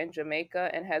last year in Jamaica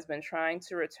and has been trying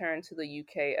to return to the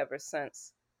UK ever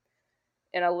since.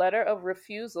 In a letter of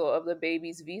refusal of the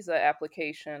baby's visa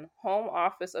application, Home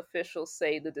Office officials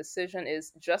say the decision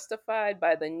is justified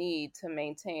by the need to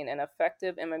maintain an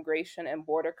effective immigration and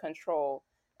border control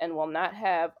and will not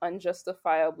have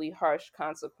unjustifiably harsh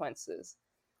consequences.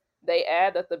 They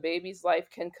add that the baby's life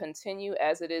can continue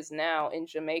as it is now in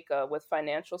Jamaica with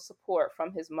financial support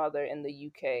from his mother in the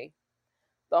UK.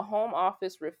 The Home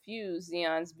Office refused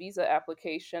Zion's visa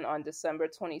application on December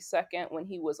 22nd when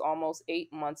he was almost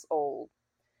 8 months old.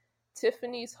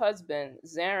 Tiffany's husband,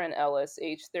 Zarin Ellis,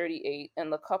 age 38, and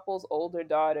the couple's older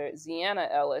daughter, Ziana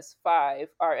Ellis,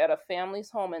 5, are at a family's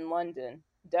home in London,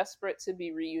 desperate to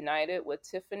be reunited with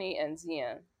Tiffany and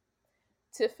Zian.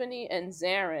 Tiffany and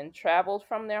Zarin traveled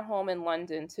from their home in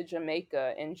London to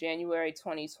Jamaica in January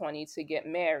 2020 to get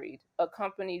married,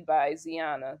 accompanied by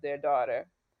Ziana, their daughter.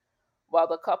 While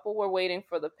the couple were waiting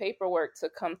for the paperwork to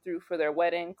come through for their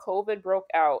wedding, COVID broke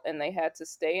out and they had to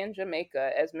stay in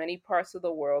Jamaica as many parts of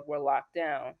the world were locked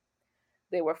down.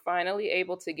 They were finally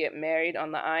able to get married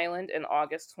on the island in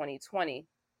August 2020.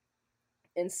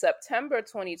 In September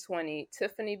 2020,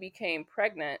 Tiffany became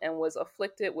pregnant and was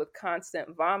afflicted with constant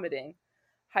vomiting,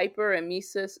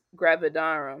 hyperemesis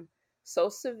gravidarum, so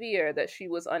severe that she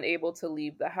was unable to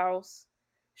leave the house.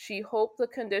 She hoped the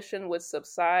condition would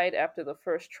subside after the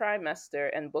first trimester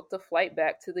and booked a flight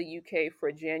back to the UK for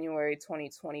January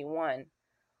 2021.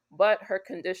 But her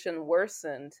condition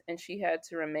worsened and she had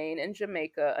to remain in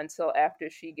Jamaica until after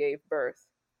she gave birth.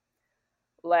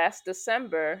 Last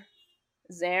December,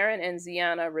 Zarin and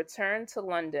Ziana returned to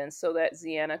London so that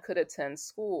Ziana could attend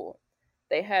school.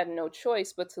 They had no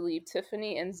choice but to leave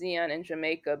Tiffany and Zian in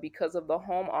Jamaica because of the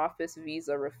Home Office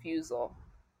visa refusal.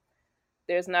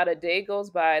 "There's not a day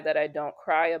goes by that I don't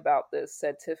cry about this,"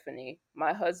 said Tiffany.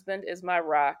 "My husband is my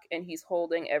rock and he's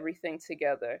holding everything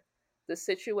together. The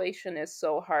situation is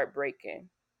so heartbreaking.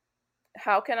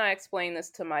 How can I explain this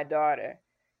to my daughter?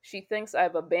 She thinks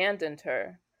I've abandoned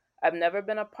her. I've never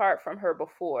been apart from her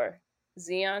before.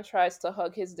 Zion tries to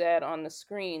hug his dad on the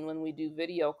screen when we do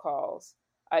video calls.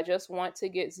 I just want to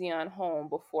get Zion home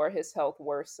before his health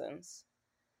worsens."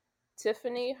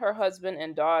 Tiffany, her husband,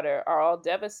 and daughter are all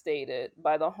devastated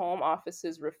by the Home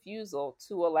Office's refusal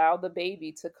to allow the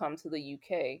baby to come to the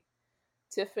UK.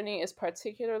 Tiffany is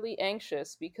particularly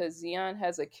anxious because Zion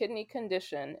has a kidney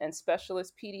condition and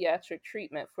specialist pediatric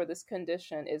treatment for this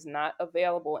condition is not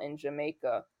available in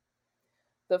Jamaica.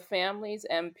 The family's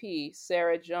MP,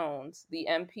 Sarah Jones, the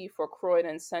MP for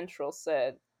Croydon Central,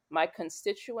 said, "My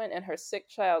constituent and her sick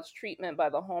child's treatment by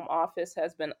the Home Office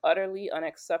has been utterly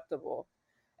unacceptable.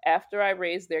 After I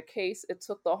raised their case, it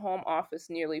took the Home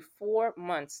Office nearly 4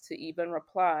 months to even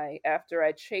reply after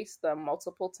I chased them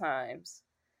multiple times."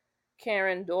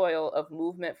 Karen Doyle of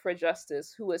Movement for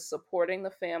Justice, who is supporting the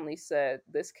family, said,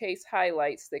 "This case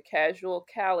highlights the casual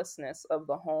callousness of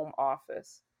the Home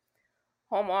Office."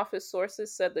 Home Office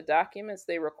sources said the documents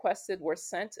they requested were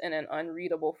sent in an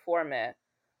unreadable format.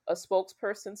 A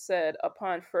spokesperson said,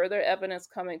 "Upon further evidence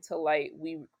coming to light,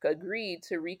 we agreed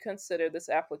to reconsider this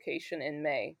application in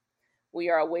May. We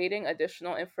are awaiting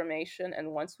additional information,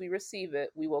 and once we receive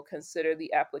it, we will consider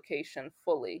the application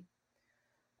fully."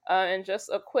 And just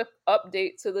a quick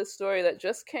update to this story that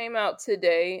just came out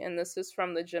today, and this is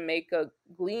from the Jamaica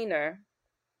Gleaner.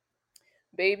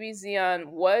 Baby Zion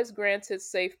was granted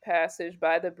safe passage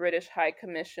by the British High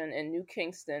Commission in New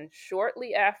Kingston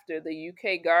shortly after the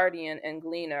UK Guardian and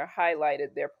Gleaner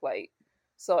highlighted their plight.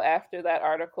 So after that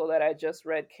article that I just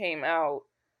read came out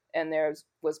and there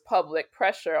was public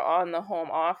pressure on the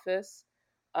Home Office,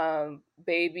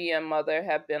 baby and mother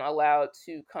have been allowed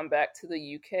to come back to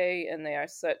the UK and they are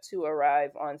set to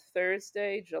arrive on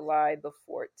Thursday, July the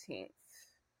 14th.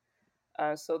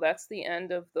 So that's the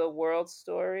end of the world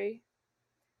story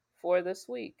for this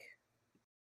week.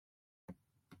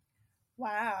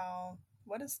 Wow.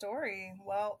 What a story.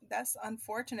 Well, that's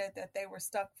unfortunate that they were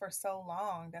stuck for so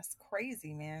long. That's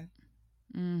crazy, man.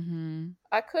 Mm-hmm.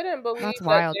 I couldn't believe That's that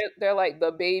wild. they're like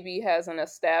the baby has an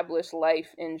established life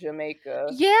in Jamaica.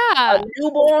 A Yeah.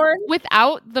 newborn?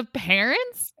 Without the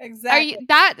parents? Exactly.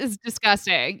 That is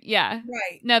disgusting. Yeah.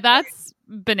 Right. No, that's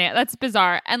that's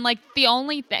bizarre. And like the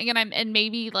only thing, and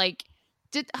maybe like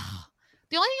the only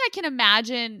thing I can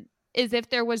imagine is if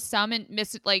there was some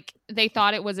like they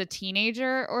thought it was a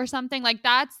teenager or something. Like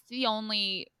that's the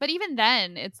only. But even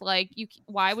then, it's like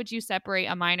why would you separate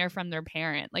a minor from their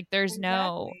parent? Like there's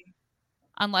no, Exactly.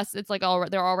 unless it's like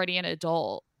they're already an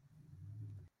adult.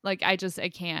 Like I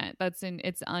can't.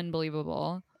 It's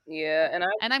unbelievable. Yeah,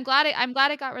 and I'm glad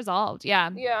it got resolved. Yeah.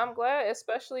 yeah, I'm glad,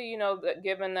 especially that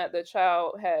given that the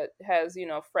child has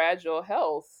fragile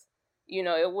health,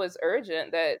 it was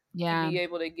urgent that he Yeah. be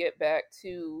able to get back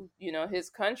to his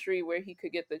country where he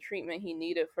could get the treatment he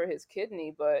needed for his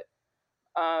kidney. But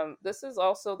this is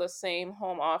also the same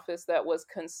Home Office that was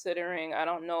considering, I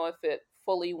don't know if it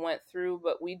fully went through,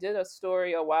 but we did a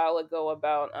story a while ago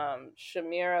about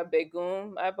Shamira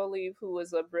Begum, I believe, who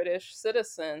was a British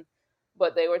citizen,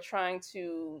 but they were trying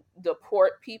to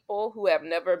deport people who have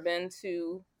never been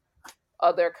to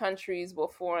other countries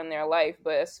before in their life,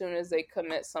 but as soon as they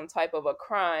commit some type of a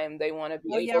crime, they want to be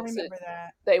Oh, yeah, I able to remember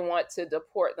that. they want to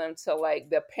deport them to like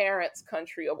the parents'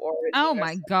 country of origin. Oh or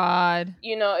my something. God.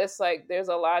 It's like there's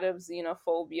a lot of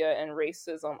xenophobia and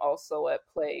racism also at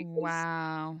play. 'Cause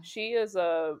Wow. she's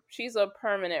a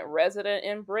permanent resident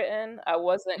in Britain. I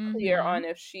wasn't clear on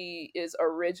if she is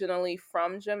originally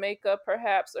from Jamaica,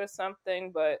 perhaps, or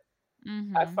something, but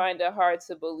I find it hard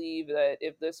to believe that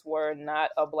if this were not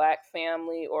a black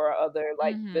family or other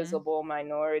like visible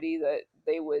minority, that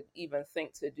they would even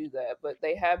think to do that. But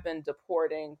they have been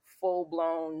deporting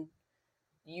full-blown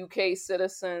UK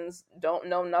citizens, don't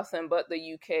know nothing but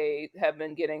the UK, have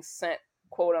been getting sent,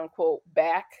 quote unquote,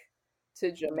 back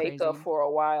to Jamaica Crazy. for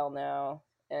a while now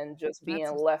and just being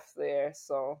That's left there.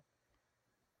 So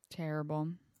terrible.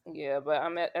 yeah, but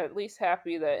I'm at least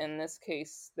happy that in this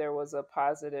case there was a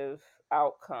positive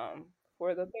outcome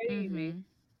for the baby.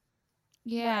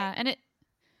 Yeah, Right.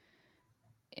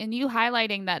 and you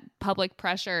highlighting that public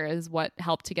pressure is what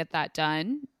helped to get that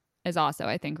done is also,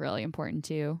 I think, really important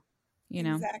too.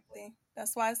 Exactly.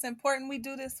 That's why it's important we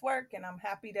do this work. And I'm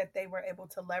happy that they were able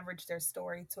to leverage their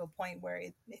story to a point where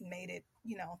it made it,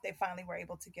 they finally were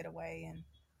able to get away and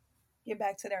get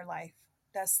back to their life.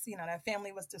 That's, that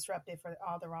family was disrupted for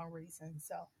all the wrong reasons.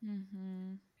 So,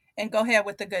 and go ahead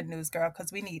with the good news, girl,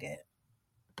 because we need it.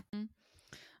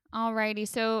 Alrighty,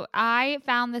 so I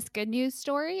found this good news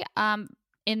story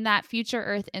in that Future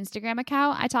Earth Instagram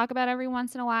account I talk about every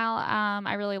once in a while.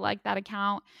 I really like that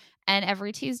account. And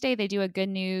every Tuesday, they do a good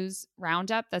news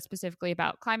roundup that's specifically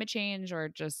about climate change or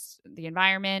just the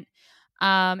environment.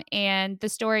 And the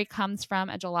story comes from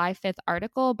a July 5th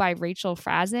article by Rachel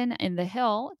Frazen in The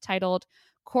Hill titled,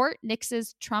 Court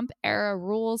Nixes Trump-Era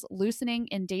Rules Loosening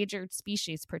Endangered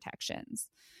Species Protections.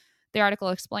 The article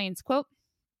explains, quote,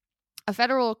 a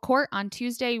federal court on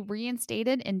Tuesday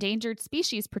reinstated endangered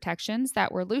species protections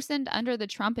that were loosened under the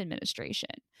Trump administration.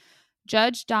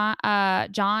 Judge John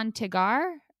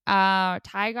Tigar, an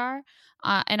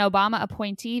Obama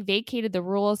appointee, vacated the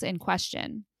rules in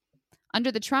question.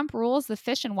 Under the Trump rules, the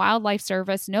Fish and Wildlife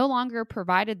Service no longer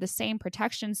provided the same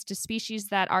protections to species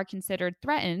that are considered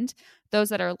threatened, those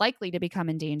that are likely to become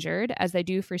endangered, as they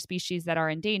do for species that are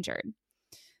endangered.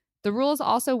 The rules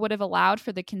also would have allowed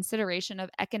for the consideration of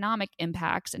economic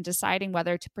impacts in deciding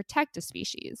whether to protect a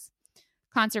species.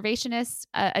 Conservationists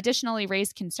additionally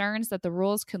raised concerns that the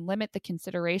rules could limit the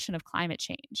consideration of climate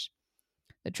change.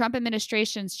 The Trump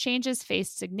administration's changes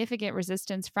faced significant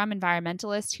resistance from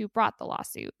environmentalists who brought the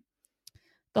lawsuit.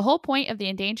 The whole point of the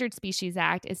Endangered Species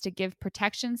Act is to give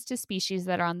protections to species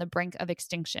that are on the brink of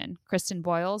extinction, Kristen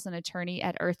Boyles, an attorney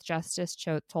at Earth Justice,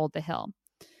 told The Hill.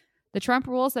 The Trump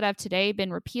rules that have today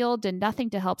been repealed did nothing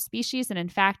to help species and, in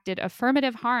fact, did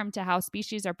affirmative harm to how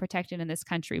species are protected in this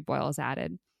country, Boyles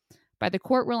added. By the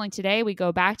court ruling today, we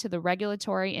go back to the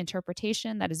regulatory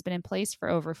interpretation that has been in place for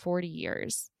over 40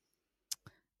 years.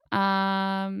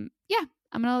 Yeah,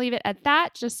 I'm going to leave it at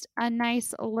that. Just a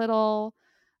nice little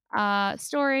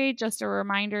story, just a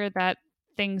reminder that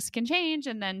things can change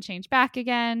and then change back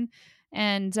again.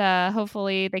 And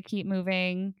hopefully they keep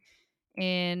moving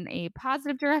in a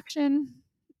positive direction.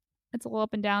 It's a little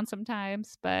up and down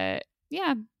sometimes, but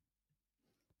yeah,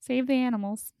 save the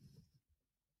animals.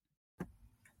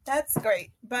 That's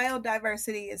great.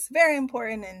 Biodiversity is very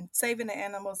important, and saving the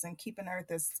animals and keeping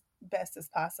Earth as best as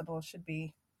possible should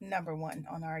be number one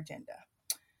on our agenda.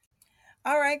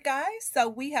 All right, guys. So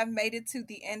we have made it to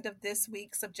the end of this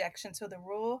week's Objection to the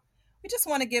Rule. We just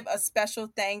want to give a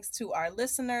special thanks to our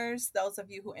listeners, those of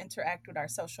you who interact with our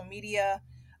social media,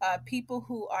 people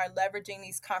who are leveraging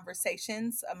these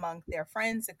conversations among their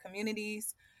friends and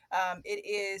communities. It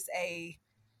is a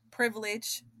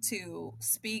privilege to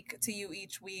speak to you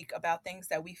each week about things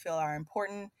that we feel are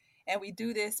important. And we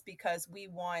do this because we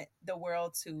want the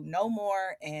world to know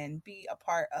more and be a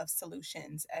part of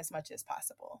solutions as much as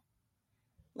possible.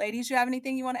 Ladies, you have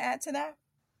anything you want to add to that?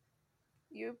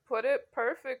 You put it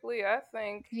perfectly, I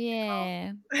think.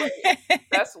 Yeah.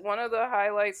 That's one of the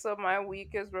highlights of my week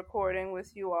is recording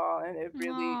with you all, and it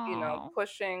really, Aw.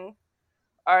 pushing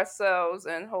ourselves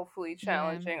and hopefully Yeah.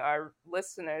 challenging our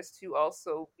listeners to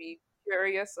also be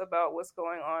curious about what's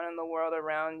going on in the world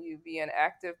around you, be an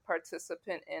active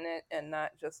participant in it and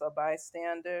not just a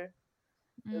bystander,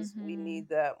 because we Mhm. need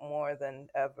that more than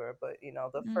ever. But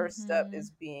the first step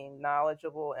is being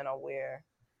knowledgeable and aware.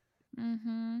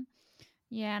 Mhm.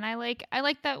 Yeah, and I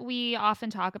like that we often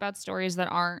talk about stories that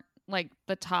aren't like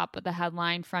the top of the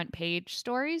headline front page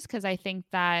stories, because I think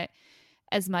that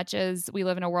as much as we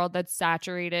live in a world that's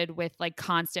saturated with like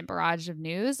constant barrage of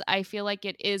news, I feel like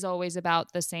it is always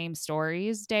about the same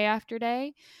stories day after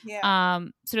day. Yeah.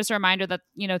 So just a reminder that,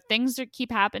 things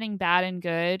keep happening, bad and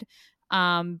good,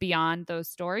 beyond those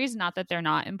stories. Not that they're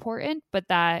not important, but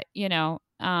that, there's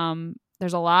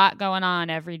a lot going on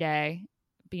every day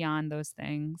beyond those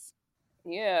things.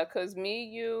 Yeah, because me,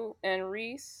 you, and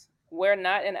Reese, we're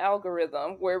not an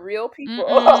algorithm. We're real people.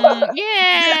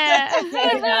 Yeah.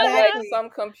 We're not like Exactly. some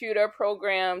computer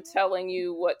program telling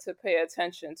you what to pay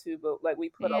attention to, but like we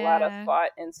put a lot of Yeah.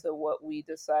 thought into what we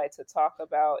decide to talk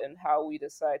about and how we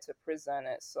decide to present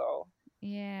it. So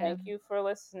Yeah. thank you for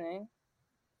listening.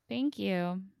 Thank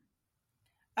you.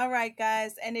 All right,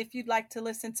 guys. And if you'd like to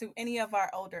listen to any of our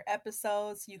older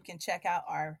episodes, you can check out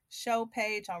our show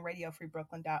page on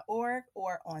radiofreebrooklyn.org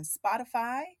or on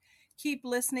Spotify. Keep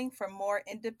listening for more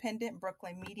independent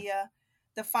Brooklyn media.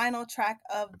 The final track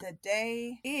of the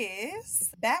day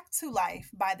is Back to Life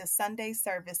by the Sunday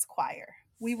Service Choir.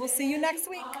 We will see you next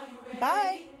week.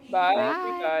 Bye. Bye, Bye.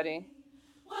 everybody.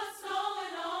 What's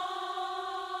going on?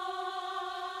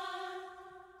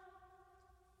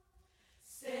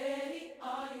 Steady,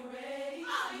 are you ready?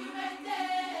 Are you ready?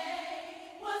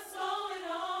 What's going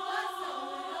on? What's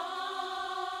going on?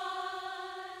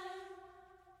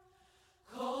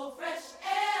 Cold, fresh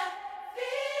air,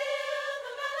 feel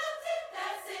the melody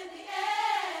that's in the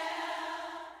air.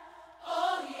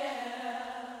 Oh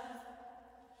yeah.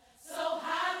 So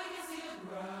high we can see the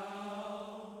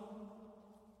ground.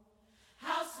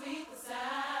 How sweet the sound.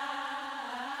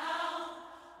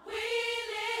 We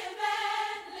live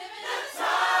and live in the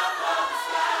top of the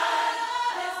sky.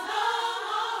 There's no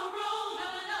more room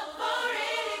for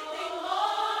anything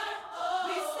more.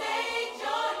 We state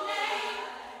your name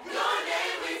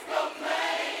we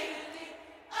proclaim.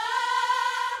 Oh,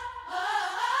 oh,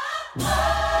 oh,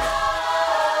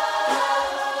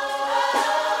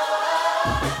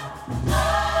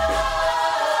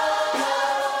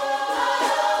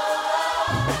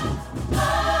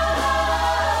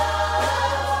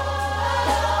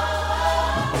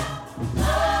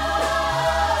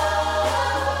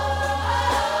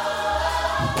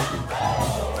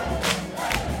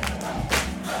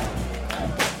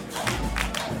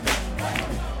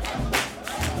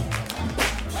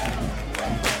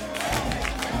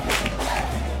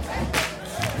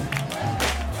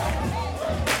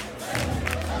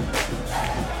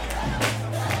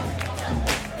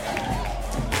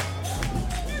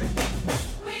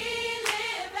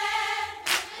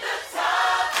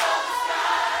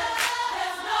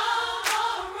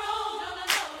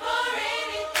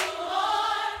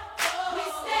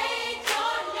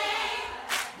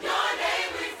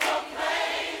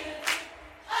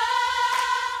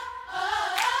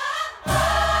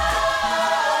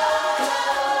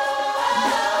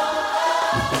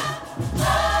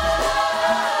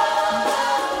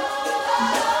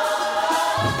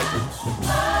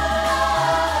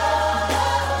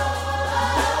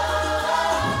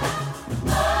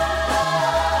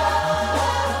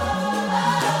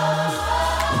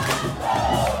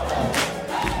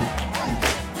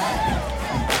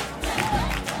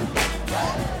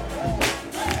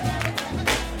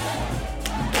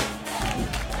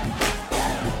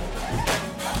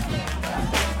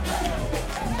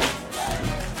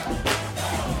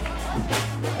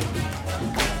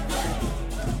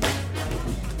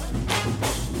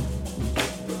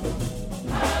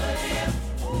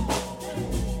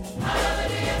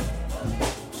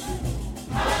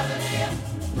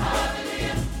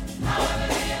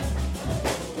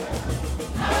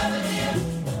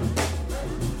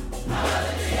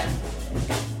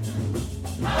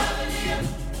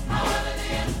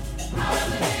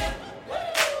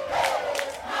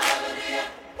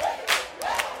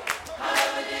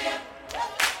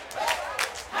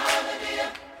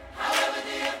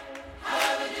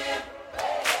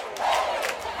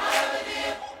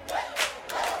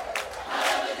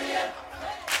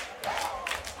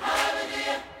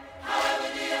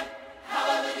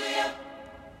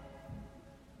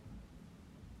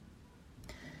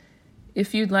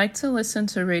 If you'd like to listen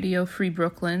to Radio Free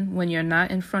Brooklyn when you're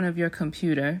not in front of your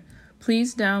computer,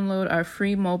 please download our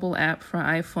free mobile app for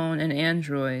iPhone and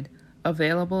Android,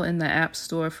 available in the App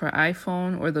Store for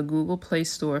iPhone or the Google Play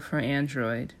Store for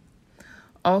Android.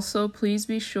 Also, please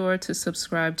be sure to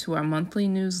subscribe to our monthly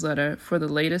newsletter for the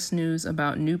latest news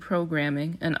about new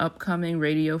programming and upcoming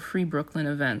Radio Free Brooklyn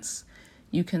events.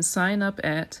 You can sign up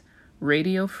at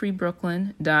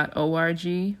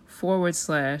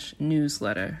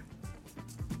radiofreebrooklyn.org/newsletter.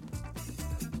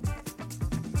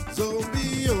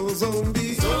 Zombie, oh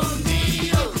zombie. Zombie,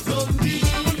 oh zombie.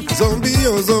 Zombie,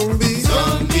 oh zombie.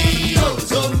 Zombie, oh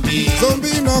zombie.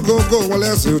 Zombie no go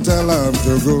unless you tell him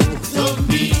to go.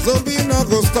 Zombie. Zombie no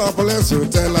go stop unless you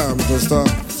tell him to stop.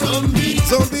 Zombie.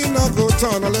 Zombie no go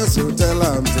turn unless you tell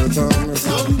him to turn.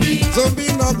 Zombie.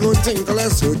 Zombie no go think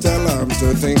unless you tell him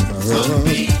to think.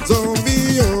 Zombie.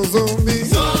 Zombie, oh zombie.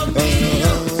 Zombie,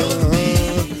 oh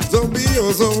zombie. Zombie,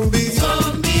 oh zombie.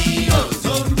 Zombie, oh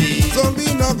zombie.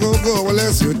 Zombie no go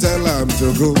unless you tell him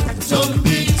to go.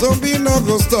 Zombie. Zombie no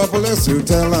go stop unless you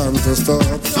tell him to stop.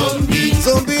 Zombie.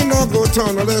 Zombie no go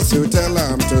turn unless you tell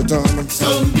him to turn.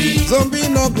 Zombie. Zombie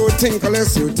no go think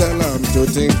unless you tell him to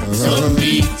think.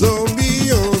 Zombie.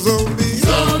 Zombie, oh zombie.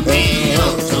 Zombie,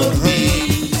 oh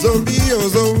zombie. Zombie, oh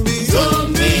zombie.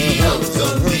 Zombie, oh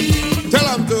zombie. Tell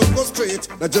him to go straight.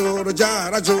 Na joro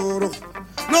jara joro.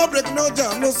 No break, no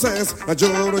jam, no sense. Na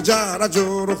joro jara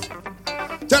joro.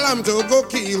 Tell him to go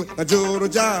kill. Na joro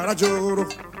jara joro.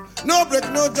 No break,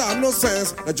 no jam, no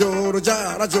sense. Na joro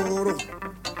jara joro.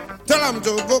 Tell him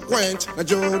to go quench. Na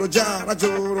joro jara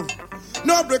joro.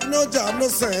 No break, no jam, no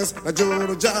sense. Na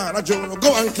joro jara joro.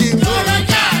 Go and kill.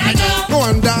 Go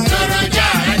and die.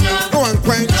 Go and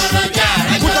quench.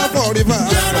 Put up all the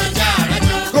verse.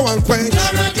 Go and quench.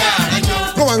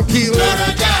 Go and kill.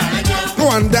 Go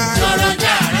and die.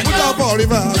 Put up all the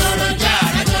verse.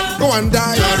 Go and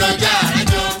die.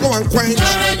 Go and quench.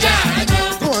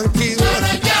 Go and kill.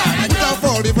 Put up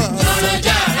all the verse.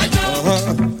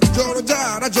 Joro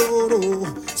jara joro.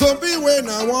 Zombie when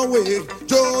I one way.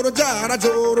 Joro jara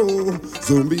joro.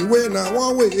 Zombie when I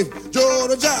one way.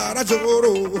 Joro jara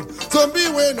joro. Zombie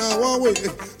when I one way.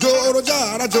 Joro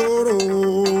jara joro.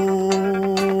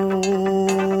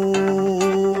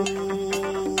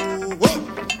 Whoa.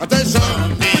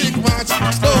 Attention, quick march,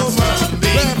 slow march,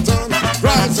 left turn,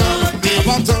 right turn,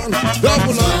 about turn,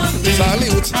 double up,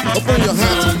 salute, open your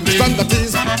hat, stand at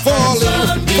ease, fall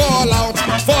in, fall out,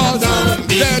 fall down,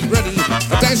 dead ready.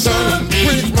 Attention,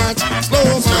 quick march,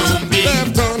 slow march,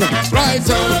 left turn, right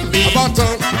turn, about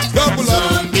turn, double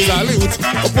up, salute,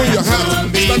 open your hat,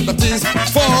 stand at ease,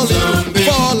 fall in,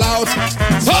 fall out,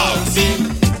 fall.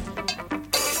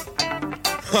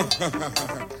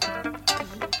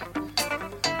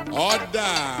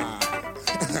 Order.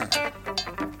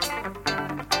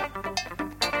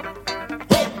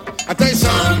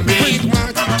 Attention, quick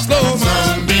march, slow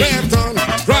march, left turn,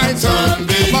 right turn,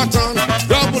 back turn,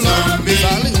 double up,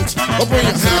 salute, open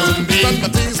your hands, stand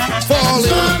at ease, fall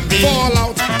in, fall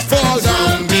out, fall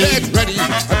down, get ready.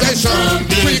 Attention,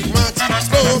 quick march,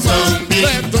 slow march,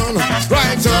 left turn,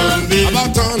 right turn,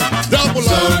 back turn, double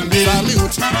up,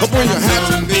 salute, open your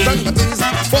hands, stand at ease,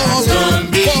 fall in,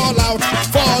 fall out,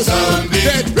 fall down,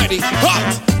 get ready.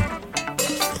 Hot.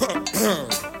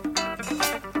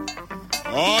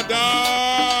 Order!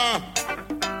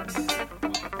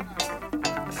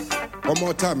 One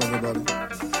more time, everybody.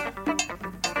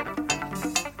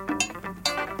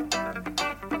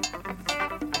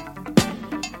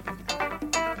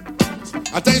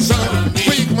 Attention,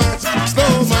 quick